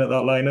you looking at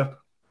that lineup?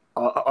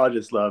 I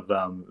just love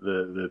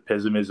the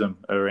pessimism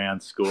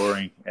around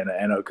scoring, and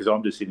because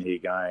I'm just sitting here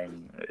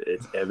going,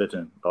 it's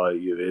Everton.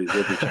 There's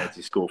every chance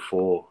you score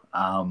 4.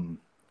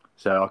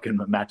 So I can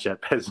match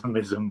that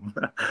pessimism.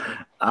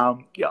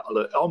 Yeah,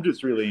 look, I'm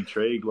just really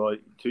intrigued.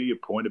 Like, to your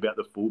point about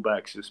the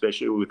fullbacks,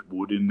 especially with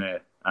Wood in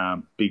there,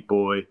 big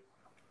boy.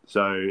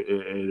 So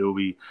it'll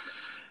be.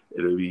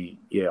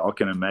 Yeah, I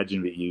can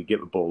imagine that you get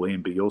the ball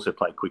in, but you also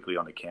play quickly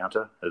on the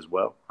counter as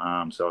well.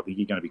 So I think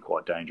you're going to be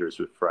quite dangerous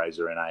with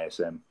Fraser and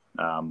ASM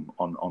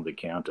on the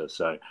counter.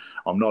 So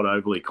I'm not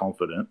overly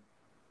confident.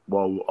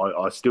 While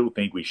I still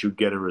think we should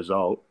get a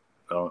result,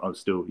 I'm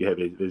still,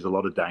 there's a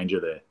lot of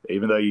danger there.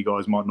 Even though you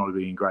guys might not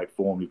be in great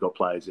form, you've got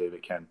players there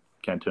that can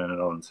turn it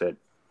on its head.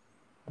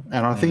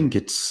 And I think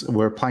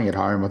we're playing at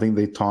home. I think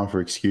the time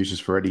for excuses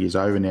for Eddie is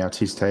over now. It's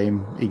his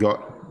team. He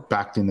got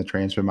backed in the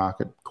transfer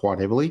market quite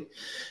heavily.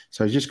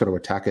 So he's just got to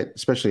attack it,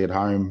 especially at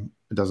home.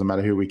 It doesn't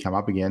matter who we come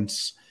up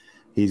against.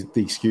 The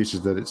excuse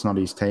is that it's not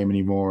his team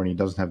anymore and he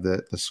doesn't have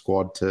the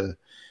squad to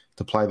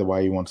play the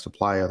way he wants to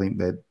play. I think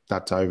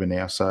that's over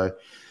now. So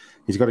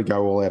he's got to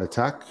go all out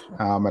attack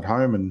at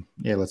home, and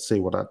yeah, let's see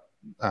where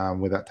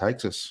that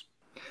takes us.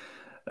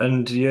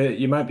 And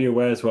you might be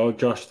aware as well,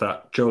 Josh,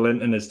 that Joe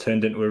Linton has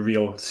turned into a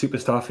real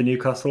superstar for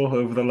Newcastle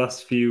over the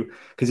last few,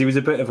 because he was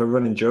a bit of a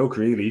running joke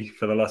really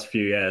for the last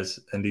few years,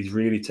 and he's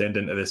really turned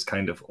into this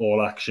kind of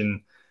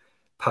all-action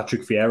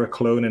Patrick Vieira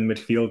clone in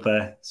midfield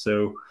there.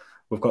 So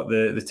we've got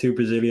the 2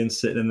 Brazilians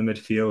sitting in the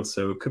midfield,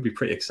 so it could be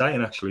pretty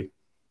exciting actually.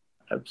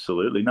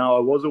 Absolutely. No, I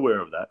was aware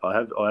of that.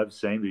 I have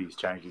seen that he's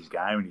changed his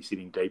game and he's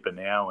sitting deeper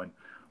now, and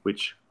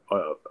which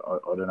I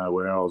don't know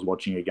where I was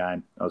watching a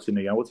game. I was sitting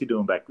there going, what's he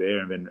doing back there?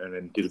 And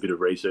then did a bit of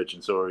research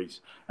and saw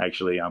he's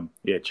actually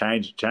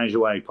changed the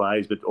way he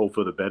plays, but all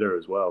for the better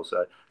as well.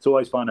 So it's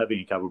always fun having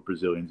a couple of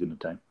Brazilians in the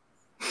team.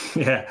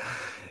 Yeah.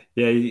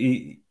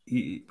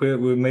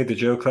 we made the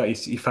joke that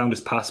he found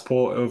his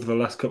passport over the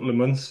last couple of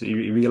months. He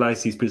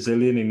realized he's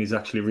Brazilian and he's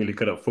actually really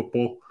good at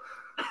football.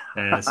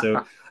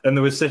 So, and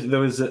there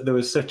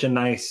was such a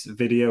nice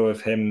video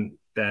of him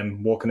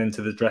walking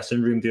into the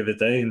dressing room the other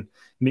day and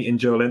meeting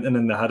Joe Linton,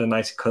 and they had a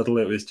nice cuddle.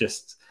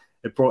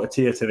 It brought a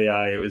tear to the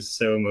eye. It was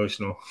so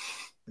emotional.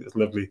 It was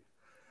lovely.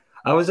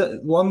 I was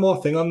one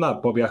more thing on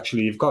that, Bobby.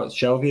 Actually, you've got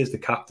Shelvey as the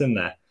captain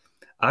there.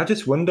 I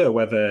just wonder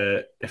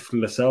whether if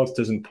Lascelles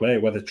doesn't play,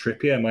 whether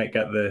Trippier might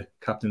get the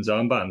captain's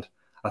armband.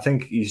 I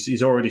think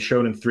he's already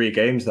shown in 3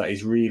 games that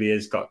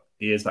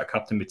he is that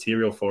captain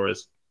material for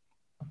us.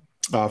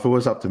 If it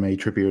was up to me,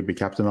 Trippier would be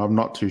captain. I'm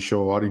not too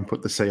sure. I didn't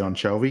put the C on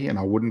Shelvey, and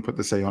I wouldn't put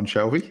the C on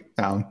Shelvey.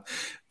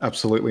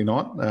 Absolutely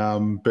not.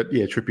 But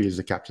yeah, Trippier is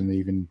the captain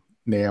even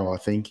now. I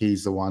think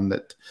he's the one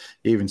that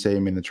you even see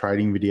him in the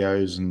trading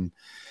videos and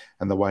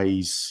the way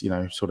he's,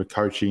 sort of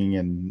coaching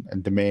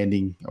and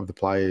demanding of the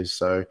players.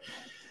 So,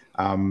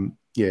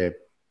 yeah,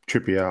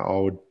 Trippier, I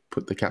would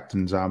put the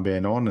captain's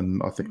armband on,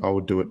 and I think I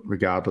would do it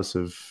regardless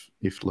of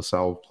if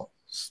Lascelles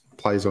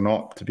plays or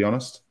not, to be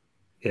honest.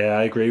 Yeah,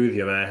 I agree with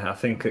you there. I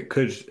think it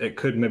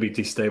could maybe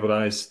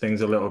destabilize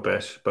things a little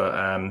bit,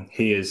 but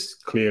he is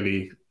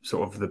clearly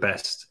sort of the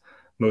best,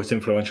 most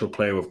influential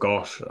player we've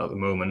got at the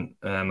moment.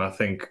 I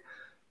think,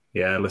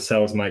 yeah,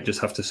 Lascelles might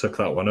just have to suck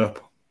that one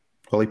up.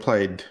 Well, he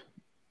played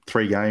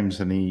 3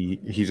 games and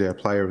he's our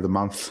player of the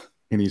month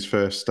in his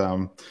first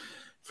go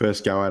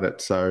at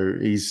it. So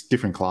he's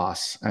different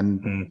class,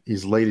 and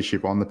his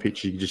leadership on the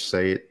pitch, you can just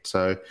see it.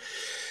 So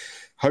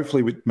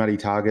hopefully with Matty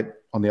Targett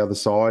on the other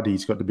side,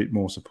 he's got a bit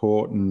more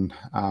support, and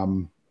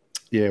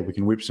we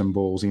can whip some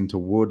balls into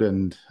Wood,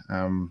 and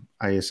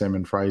ASM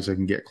and Fraser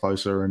can get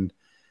closer, and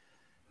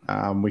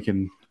we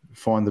can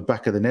find the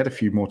back of the net a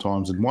few more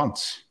times than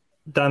once.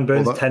 Dan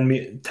Burns 10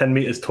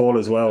 meters tall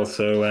as well,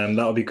 so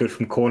that'll be good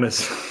from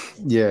corners.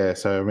 Yeah,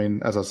 so I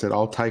mean, as I said,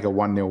 I'll take a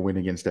 1-0 win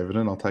against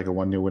Everton. I'll take a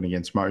 1-0 win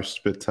against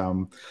most, but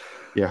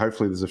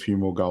hopefully there's a few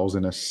more goals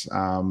in us.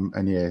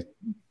 Dan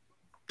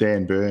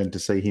Burn, to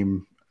see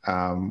him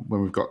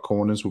when we've got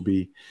corners will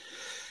be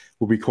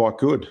quite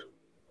good.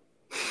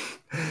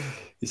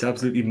 He's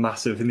absolutely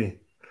massive, isn't he?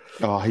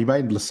 Oh, he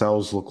made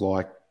Lascelles look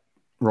like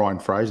Ryan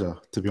Fraser,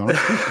 to be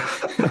honest.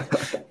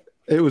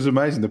 It was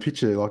amazing, the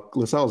picture. Like,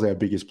 Lascelles our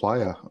biggest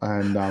player,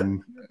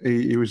 and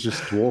he was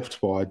just dwarfed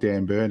by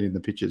Dan Burn in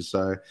the pictures.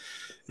 So,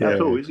 how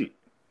tall is he?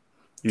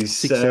 He's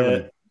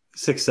 6'7".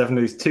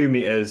 6'7". He's 2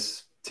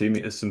 meters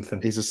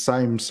something. He's the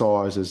same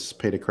size as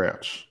Peter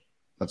Crouch.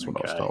 That's what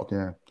I was told.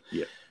 Yeah.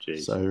 Yeah.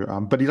 Geez. So,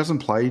 but he doesn't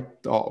play.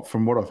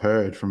 From what I've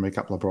heard from a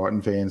couple of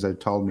Brighton fans, they've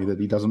told me that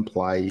he doesn't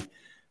play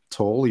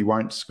tall. He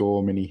won't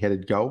score many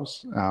headed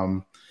goals.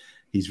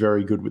 He's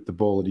very good with the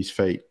ball at his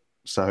feet.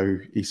 So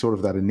he's sort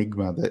of that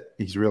enigma that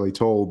he's really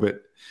tall,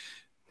 but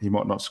he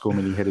might not score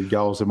many headed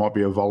goals. There might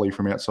be a volley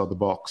from outside the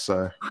box.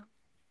 So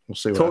we'll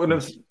see what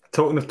happens.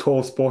 Talking of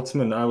tall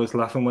sportsmen, I was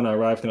laughing when I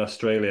arrived in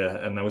Australia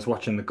and I was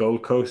watching the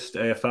Gold Coast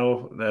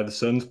AFL, the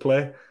Suns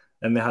play,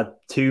 and they had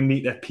 2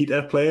 meter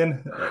Peter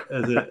playing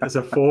as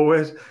a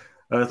forward.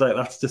 I was like,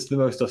 that's just the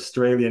most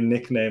Australian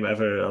nickname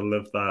ever. I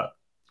love that.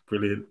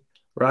 Brilliant.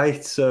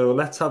 Right, so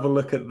let's have a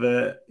look at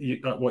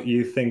what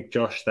you think,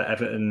 Josh, the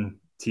Everton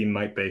team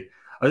might be.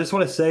 I just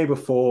want to say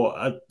before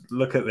I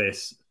look at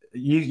this,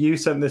 you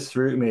sent this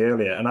through to me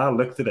earlier, and I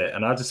looked at it,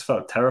 and I just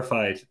felt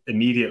terrified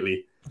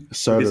immediately.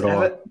 So did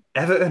I.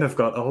 Everton have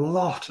got a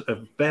lot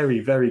of very,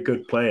 very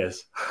good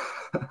players.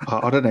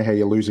 I don't know how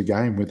you lose a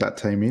game with that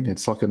team in.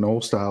 It's like an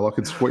all-star. Like,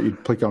 it's what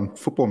you'd pick on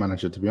Football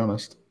Manager, to be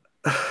honest.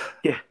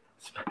 Yeah,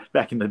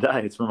 back in the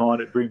day, it's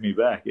reminded it bring me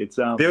back. It's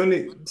the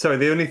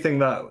only thing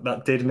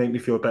that did make me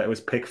feel better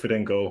was Pickford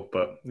in goal.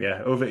 But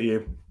yeah, over to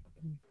you.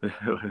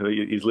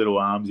 His little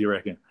arms, you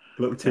reckon?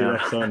 Little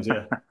T-Rex arms,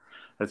 yeah.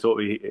 That's what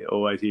we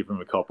always hear from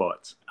the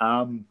Copites.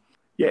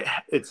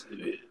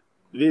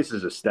 This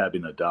is a stab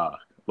in the dark.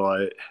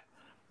 Like,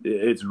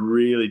 it's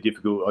really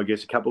difficult. I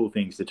guess a couple of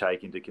things to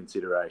take into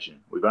consideration.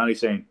 We've only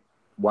seen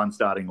one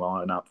starting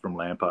lineup from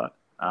Lampard,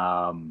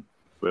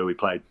 where we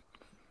played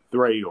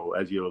 3, or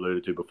as you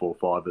alluded to before,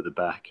 5 at the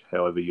back,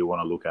 however you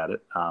want to look at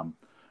it.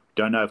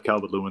 Don't know if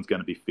Calvert-Lewin's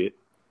going to be fit.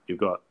 You've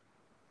got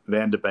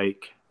Van der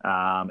Beek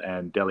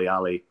and Dele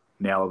Alli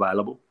now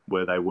available,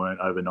 where they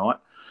weren't overnight.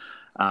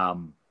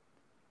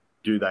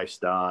 Do they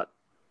start?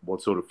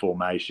 What sort of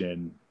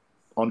formation?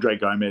 Andre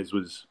Gomez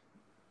was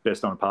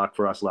best on park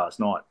for us last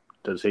night.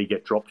 Does he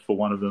get dropped for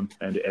one of them?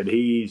 And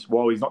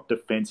while he's not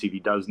defensive, he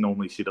does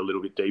normally sit a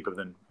little bit deeper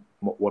than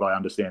what I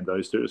understand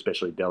those two,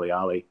 especially Dele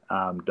Alli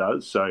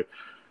does. So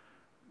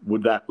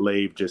would that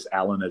leave just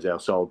Allen as our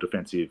sole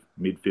defensive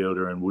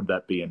midfielder, and would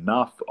that be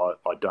enough?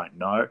 I don't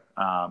know.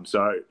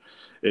 So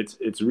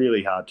it's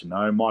really hard to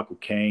know. Michael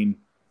Keane,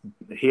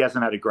 he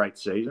hasn't had a great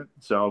season,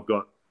 so I've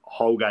got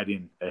Holgate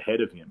in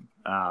ahead of him,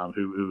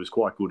 who was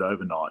quite good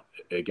overnight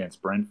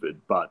against Brentford.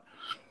 But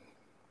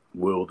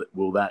will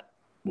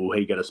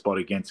he get a spot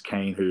against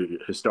Keane, who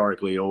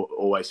historically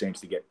always seems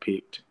to get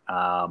picked?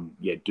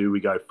 Do we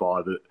go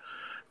 5 at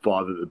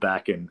the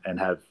back and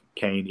have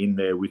Keane in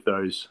there with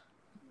those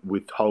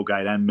with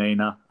Holgate and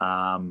Mina.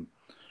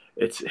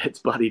 It's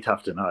bloody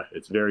tough to know.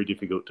 It's very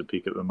difficult to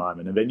pick at the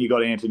moment. And then you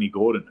got Anthony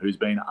Gordon, who's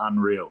been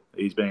unreal.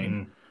 He's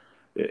been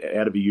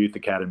out of a youth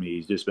academy.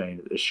 He's just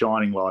been a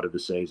shining light of the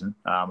season,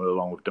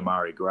 along with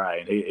Damari Gray,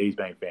 and he's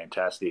been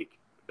fantastic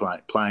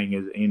playing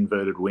as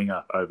inverted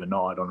winger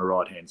overnight on the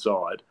right-hand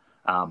side.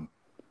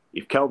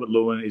 If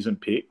Calvert-Lewin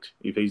isn't picked,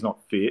 if he's not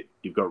fit,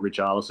 you've got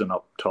Richarlison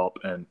up top,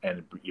 and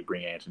you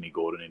bring Anthony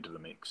Gordon into the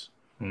mix.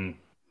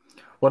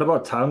 What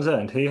about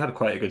Townsend? He had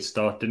quite a good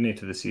start, didn't he,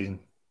 to the season?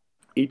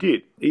 He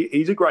did.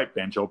 He's a great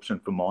bench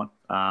option for mine.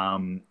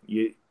 And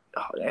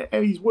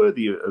he's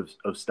worthy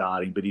of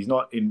starting, but he's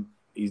not going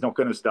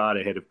to start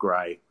ahead of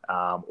Gray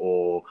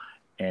or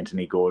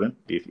Anthony Gordon,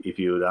 if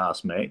you would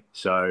ask me.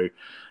 So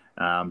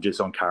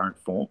just on current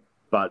form.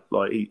 But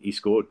like he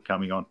scored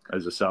coming on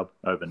as a sub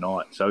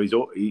overnight. So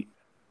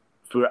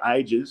for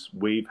ages,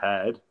 we've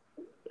had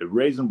a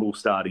reasonable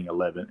starting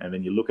 11, and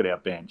then you look at our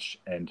bench,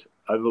 and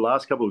over the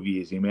last couple of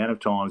years, the amount of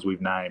times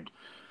we've named,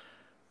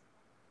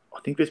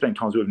 I think there's been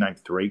times we've named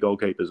 3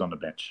 goalkeepers on the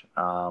bench,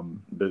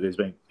 but there's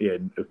been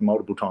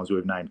multiple times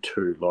we've named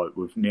 2. Like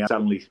we've now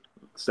suddenly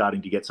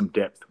starting to get some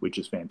depth, which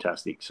is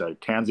fantastic. So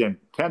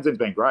Townsend's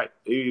been great.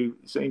 He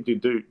seemed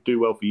to do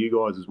well for you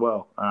guys as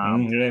well.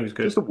 He was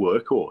good. Just a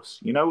workhorse.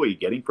 You know what you're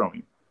getting from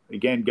him.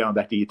 Again, going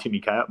back to your Timmy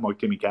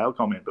Cahill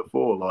comment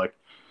before, like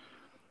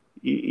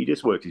he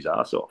just works his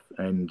ass off,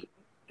 and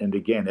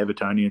again,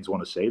 Evertonians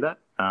want to see that.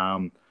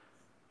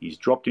 He's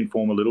dropped in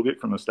form a little bit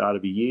from the start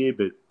of the year,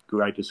 but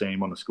great to see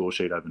him on the score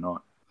sheet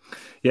overnight.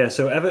 Yeah,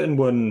 so Everton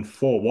won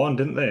 4-1,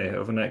 didn't they,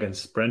 overnight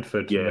against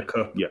Brentford in the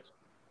Cup? Yeah.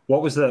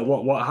 What was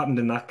what happened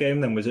in that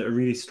game then? Was it a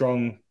really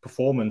strong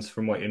performance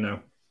from what you know?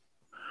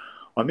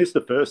 I missed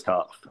the first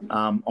half.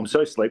 I'm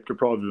so sleep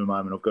deprived at the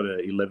moment. I've got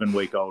an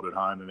 11-week-old at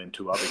home and then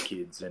 2 other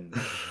kids. And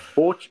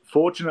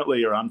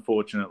fortunately or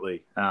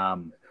unfortunately,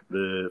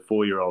 the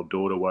 4-year-old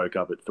daughter woke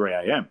up at 3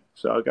 a.m.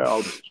 So I go,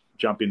 I'll just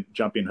jump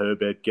in her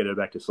bed, get her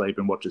back to sleep,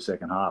 and watch the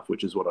second half,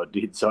 which is what I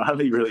did. So I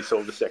only really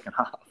saw the second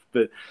half.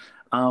 But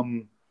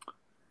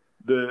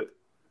the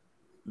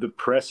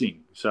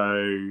pressing,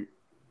 so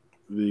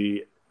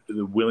the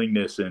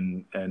willingness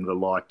and the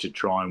like to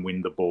try and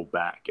win the ball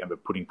back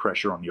and putting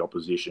pressure on the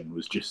opposition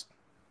was just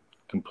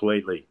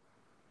completely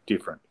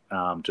different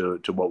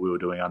to what we were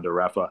doing under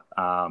Rafa.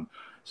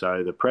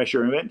 So the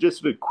pressure and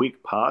just the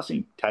quick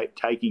passing,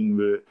 taking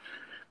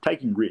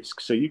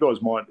risks. So you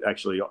guys might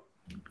actually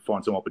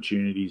find some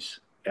opportunities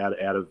out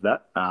of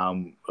that.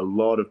 A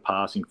lot of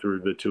passing through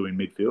the 2 in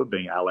midfield,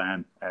 being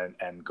Alan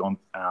and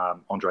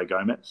Andre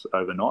Gomez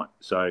overnight.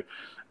 So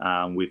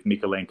with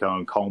Mikolenko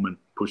and Coleman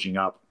pushing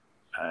up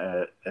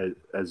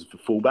as the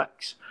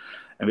fullbacks,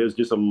 and there was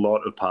just a lot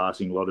of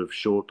passing, a lot of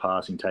short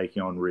passing,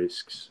 taking on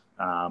risks.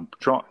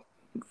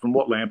 From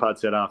what Lampard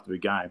said after the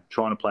game,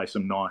 trying to play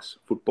some nice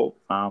football,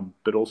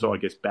 but also I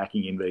guess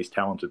backing in these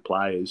talented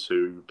players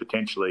who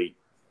potentially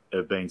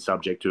have been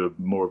subject to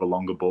more of a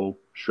longer ball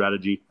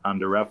strategy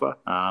under Rafa,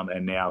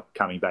 and now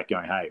coming back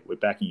going, hey, we're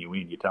backing you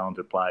in, you're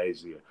talented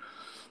players,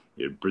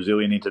 you're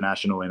Brazilian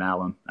international in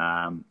Alan.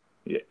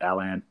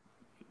 Alan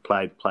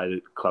played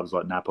at clubs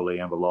like Napoli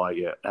and the like.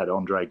 You had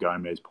Andre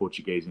Gomez,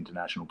 Portuguese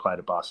international, played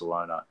at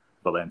Barcelona,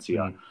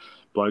 Valencia.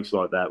 Blokes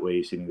like that where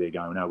you're sitting there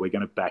going, no, we're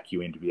going to back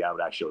you in to be able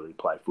to actually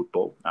play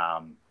football.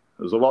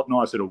 It was a lot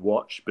nicer to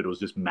watch, but it was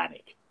just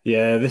manic.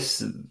 Yeah,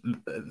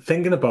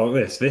 thinking about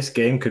this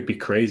game could be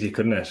crazy,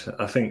 couldn't it?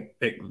 I think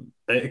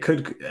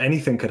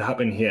anything could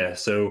happen here.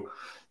 So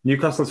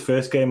Newcastle's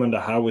first game under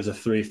Howe was a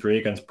 3-3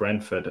 against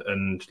Brentford,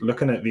 and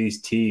looking at these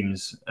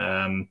teams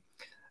and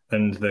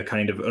the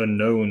kind of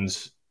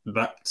unknowns,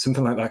 that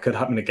something like that could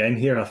happen again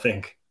here, I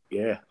think.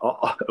 Yeah,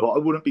 I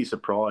wouldn't be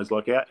surprised.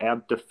 Like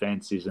our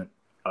defence isn't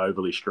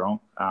overly strong.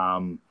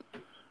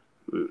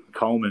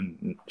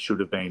 Coleman should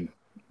have been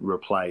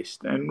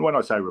replaced, and when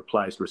I say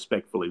replaced,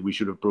 respectfully, we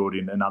should have brought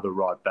in another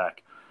right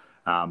back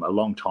a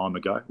long time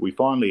ago. We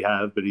finally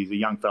have, but he's a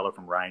young fella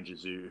from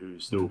Rangers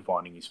who's still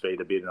finding his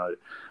feet a bit.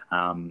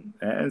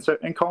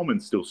 And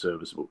Coleman's still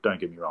serviceable. Don't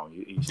get me wrong;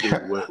 he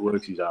still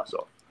works his ass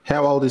off.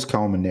 How old is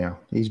Coleman now?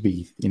 He's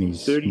in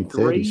his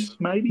 33, mid-30s.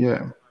 maybe.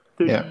 Yeah.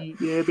 30,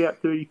 yeah, about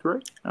 33.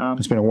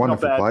 It's been a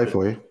wonderful play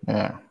for you.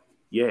 Yeah.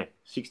 Yeah,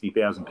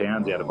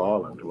 £60,000 out of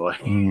Ireland.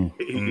 Like,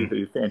 he's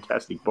a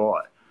fantastic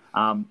buy.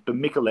 But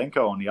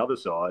Mikolenko on the other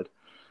side,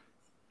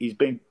 he's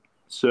been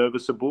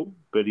serviceable,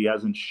 but he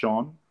hasn't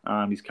shone.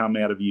 He's come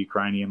out of the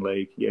Ukrainian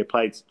league. Yeah,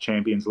 played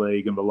Champions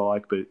League and the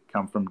like, but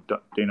come from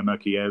Dynamo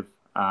Kiev.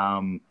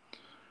 I'm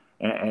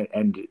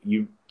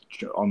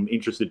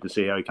interested to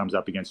see how he comes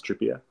up against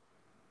Trippier,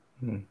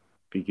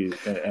 because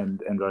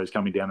and those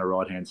coming down the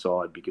right hand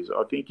side, because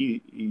I think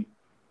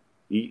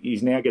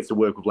he's now gets to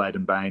work with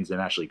Leighton Baines and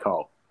Ashley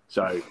Cole.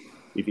 So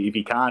if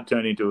he can't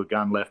turn into a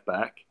gun left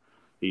back,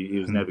 he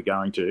was never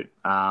going to.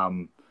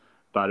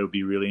 But it'll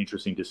be really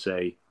interesting to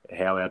see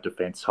how our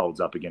defence holds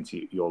up against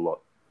your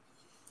lot.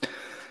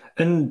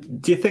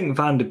 And do you think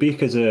Van de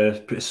Beek is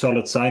a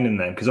solid signing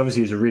then? Because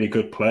obviously he's a really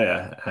good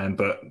player,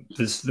 but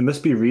there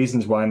must be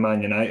reasons why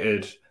Man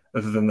United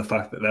other than the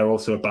fact that they're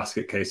also a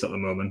basket case at the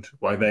moment,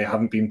 why they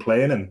haven't been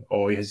playing him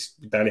or he's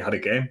barely had a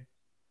game.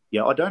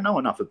 Yeah, I don't know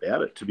enough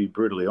about it, to be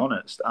brutally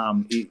honest.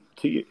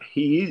 He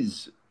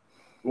is,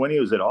 when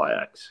he was at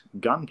Ajax,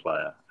 gun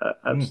player,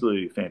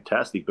 absolutely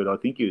fantastic. But I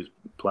think he was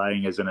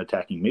playing as an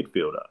attacking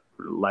midfielder,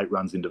 late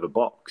runs into the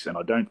box. And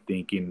I don't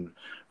think,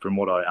 from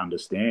what I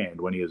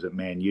understand, when he was at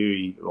Man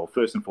U, well,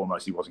 first and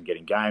foremost, he wasn't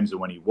getting games. And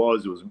when he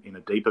was, it was in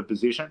a deeper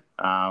position,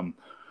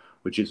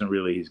 which isn't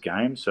really his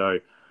game. So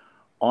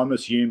I'm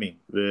assuming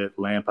that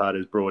Lampard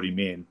has brought him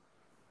in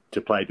to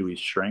play to his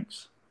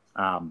strengths.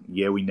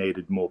 Yeah, we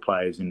needed more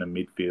players in the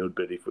midfield,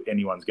 but if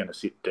anyone's going to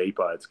sit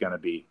deeper, it's going to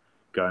be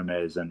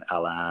Gomez and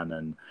Alan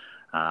and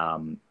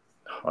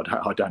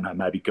I don't know,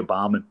 maybe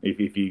Gabarman,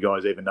 if you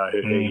guys even know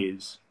who he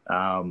is.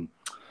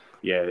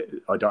 Yeah,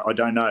 I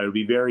don't know. It'll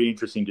be very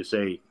interesting to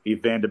see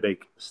if Van der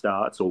Beek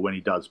starts or when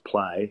he does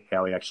play,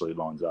 how he actually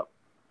lines up,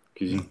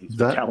 because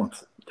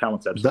talent's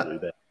absolutely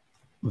there.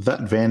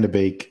 That Van der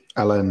Beek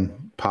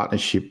Allen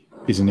partnership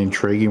is an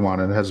intriguing one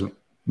and has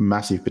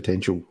massive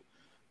potential.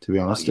 To be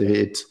honest,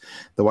 it's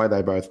the way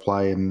they both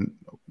play and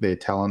their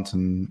talent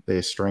and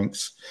their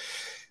strengths.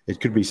 It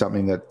could be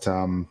something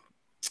that,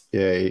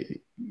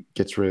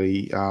 gets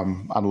really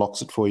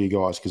unlocks it for you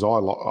guys, because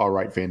I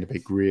rate Van der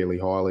Beek really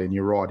highly, and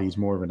you're right, he's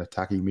more of an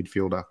attacking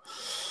midfielder.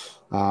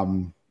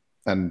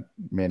 And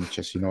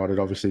Manchester United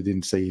obviously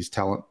didn't see his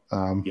talent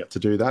to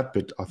do that,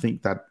 but I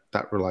think that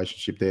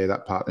relationship there,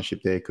 that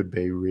partnership there, could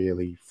be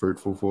really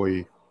fruitful for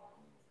you.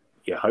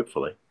 Yeah,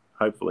 hopefully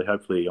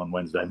on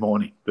Wednesday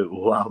morning.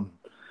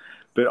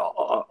 But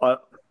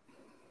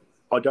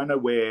I don't know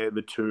where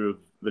the two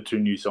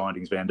new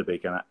signings, Van der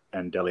Beek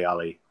and Dele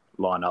Alli,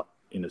 line up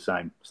in the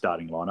same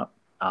starting lineup.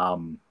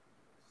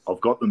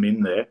 I've got them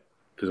in there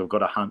because I've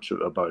got a hunch that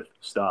they'll both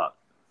start,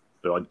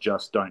 but I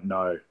just don't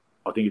know.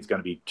 I think it's going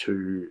to be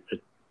too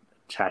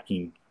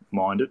attacking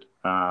minded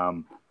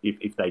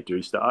if they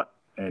do start,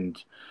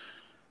 and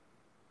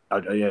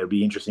it'll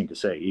be interesting to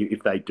see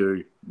if they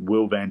do.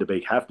 Will Van der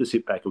Beek have to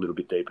sit back a little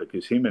bit deeper,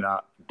 because him and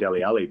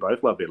Dele Alli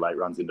both love their late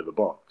runs into the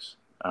box.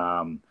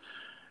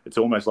 It's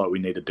almost like we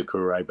needed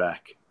Doucouré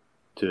back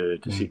to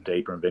sit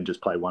deeper and then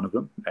just play one of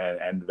them.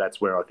 And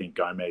that's where I think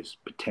Gomez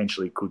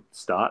potentially could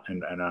start,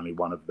 and only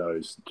one of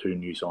those two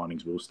new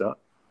signings will start.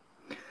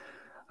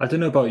 I don't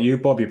know about you,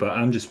 Bobby, but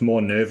I'm just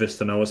more nervous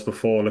than I was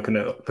before looking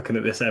at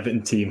this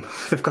Everton team.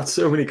 They've got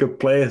so many good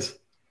players.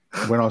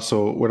 When I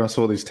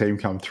saw this team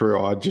come through,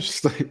 I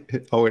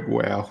went,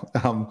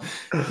 wow.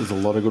 There's a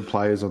lot of good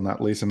players on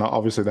that list, and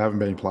obviously they haven't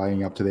been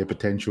playing up to their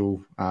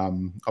potential.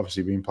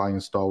 Obviously been playing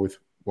a style with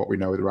what we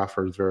know with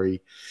Rafa is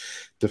very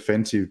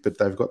defensive, but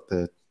they've got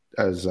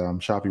as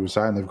Sharpie was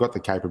saying, they've got the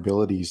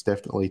capabilities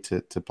definitely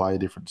to play a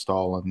different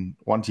style. And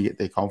once you get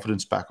their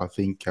confidence back, I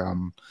think,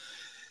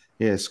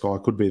 sky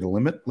could be the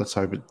limit. Let's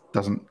hope it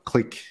doesn't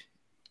click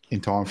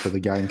in time for the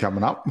game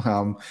coming up.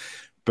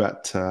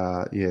 But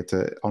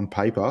on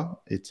paper,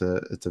 it's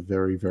a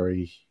very,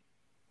 very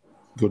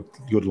good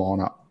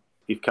lineup.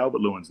 If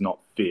Calvert-Lewin's not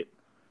fit,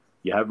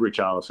 you have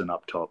Richarlison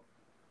up top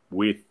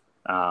with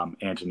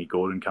Anthony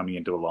Gordon coming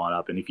into a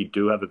lineup, and if you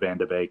do have a Van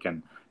der Beek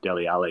and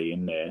Dele Alli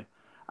in there,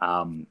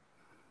 I'm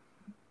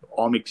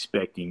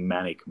expecting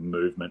manic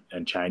movement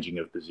and changing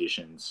of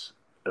positions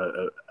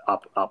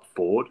up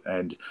forward,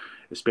 and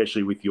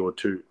especially with your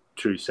two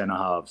centre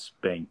halves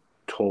being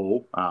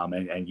tall,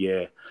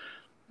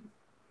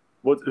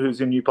 who's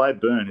the new player?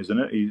 Byrne, isn't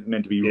it? He's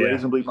meant to be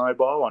reasonably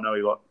mobile. I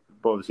know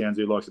by the sounds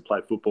he likes to play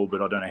football,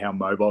 but I don't know how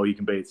mobile he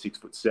can be at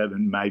 6'7".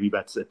 Maybe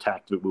that's a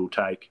tack that we'll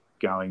take.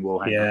 Going, well,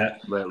 hang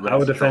on.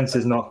 Our defense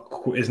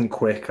isn't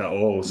quick at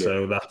all,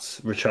 so that's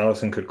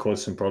Richarlison could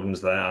cause some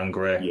problems there, and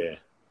Gray.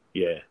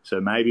 Yeah.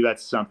 So maybe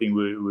that's something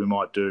we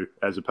might do,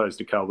 as opposed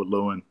to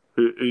Calvert-Lewin,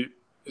 who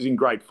was in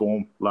great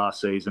form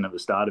last season at the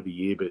start of the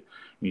year, but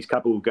in his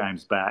couple of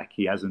games back,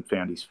 he hasn't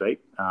found his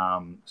feet.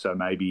 So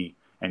maybe,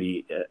 and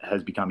he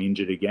has become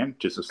injured again,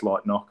 just a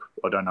slight knock.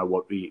 I don't know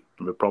what the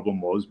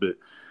problem was, but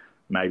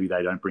maybe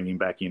they don't bring him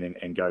back in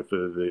and go for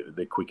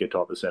the quicker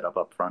type of setup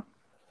up front.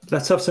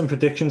 Let's have some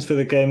predictions for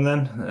the game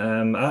then.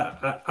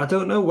 I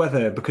don't know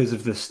whether, because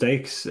of the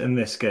stakes in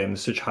this game,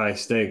 such high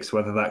stakes,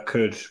 whether that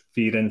could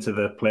feed into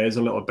the players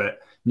a little bit.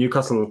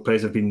 Newcastle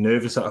players have been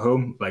nervous at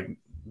home, like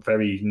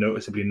very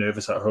noticeably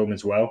nervous at home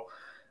as well.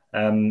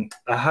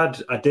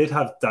 I did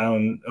have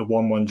down a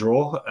 1-1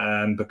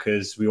 draw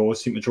because we always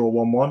seem to draw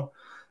 1-1.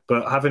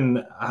 But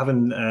having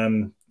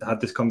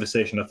had this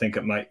conversation, I think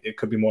it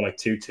could be more like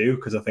 2-2,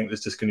 because I think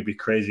there's just going to be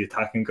crazy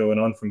attacking going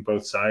on from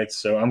both sides.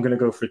 So I'm going to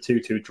go for a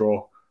 2-2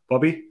 draw.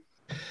 Bobby?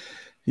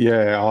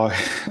 Yeah,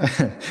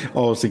 I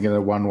was thinking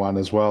of 1-1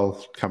 as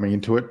well coming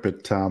into it,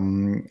 but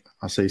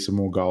I see some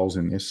more goals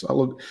in this. I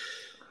don't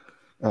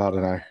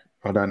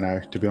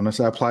know, to be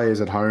honest. Our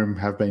players at home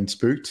have been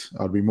spooked.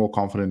 I'd be more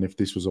confident if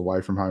this was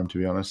away from home, to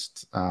be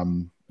honest. A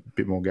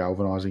bit more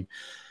galvanising.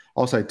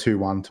 I'll say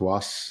 2-1 to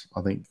us.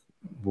 I think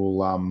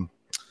we'll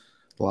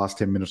the last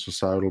 10 minutes or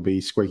so it'll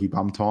be squeaky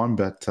bum time,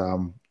 but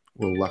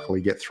we'll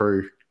luckily get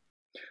through.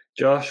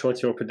 Josh,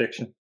 what's your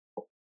prediction?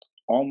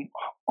 I'm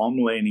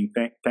leaning.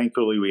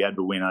 Thankfully, we had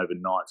the win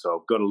overnight, so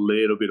I've got a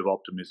little bit of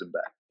optimism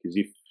back. Because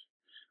if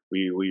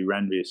we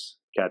ran this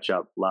catch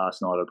up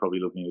last night, I'd probably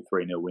looking at a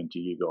 3-0 win to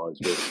you guys.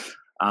 But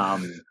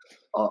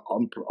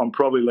I'm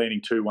probably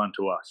leaning 2-1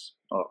 to us.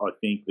 I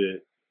think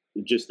that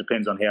it just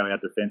depends on how our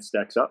defence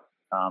stacks up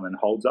and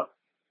holds up.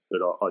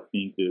 But I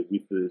think that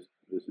with the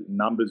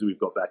numbers we've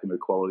got back and the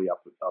quality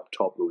up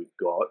top that we've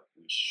got,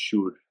 we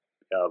should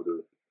be able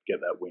to get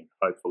that win,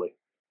 hopefully.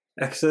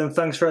 Excellent.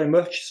 Thanks very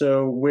much.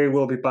 So we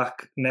will be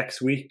back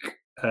next week,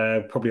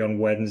 probably on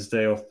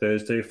Wednesday or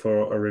Thursday,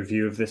 for a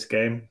review of this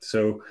game.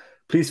 So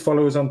please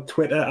follow us on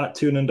Twitter at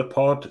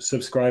TuneUnderPod.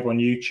 Subscribe on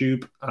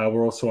YouTube.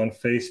 We're also on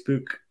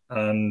Facebook,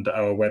 and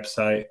our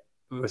website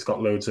has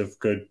got loads of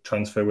good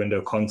transfer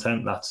window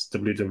content. That's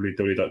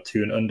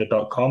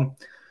www.tuneunder.com.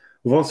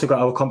 We've also got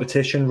our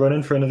competition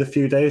running for another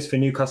few days for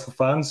Newcastle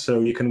fans.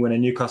 So you can win a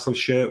Newcastle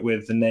shirt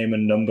with the name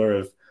and number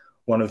of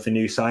one of the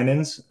new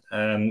signings.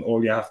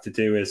 All you have to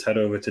do is head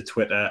over to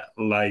Twitter,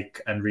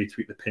 like and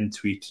retweet the pinned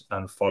tweet,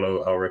 and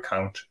follow our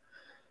account.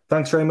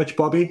 Thanks very much,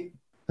 Bobby.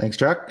 Thanks,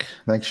 Jack.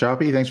 Thanks,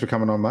 Sharpie. Thanks for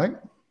coming on, mate.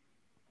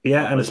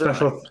 Yeah, and a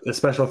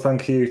special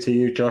thank you to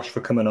you, Josh,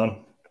 for coming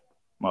on.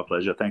 My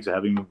pleasure. Thanks for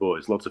having me,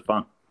 boys. Lots of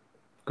fun.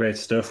 Great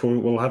stuff.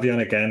 We'll have you on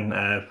again,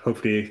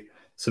 hopefully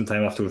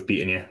sometime after we've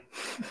beaten you.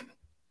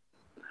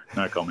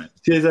 No comment.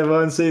 Cheers,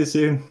 everyone. See you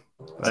soon.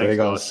 See you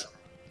guys.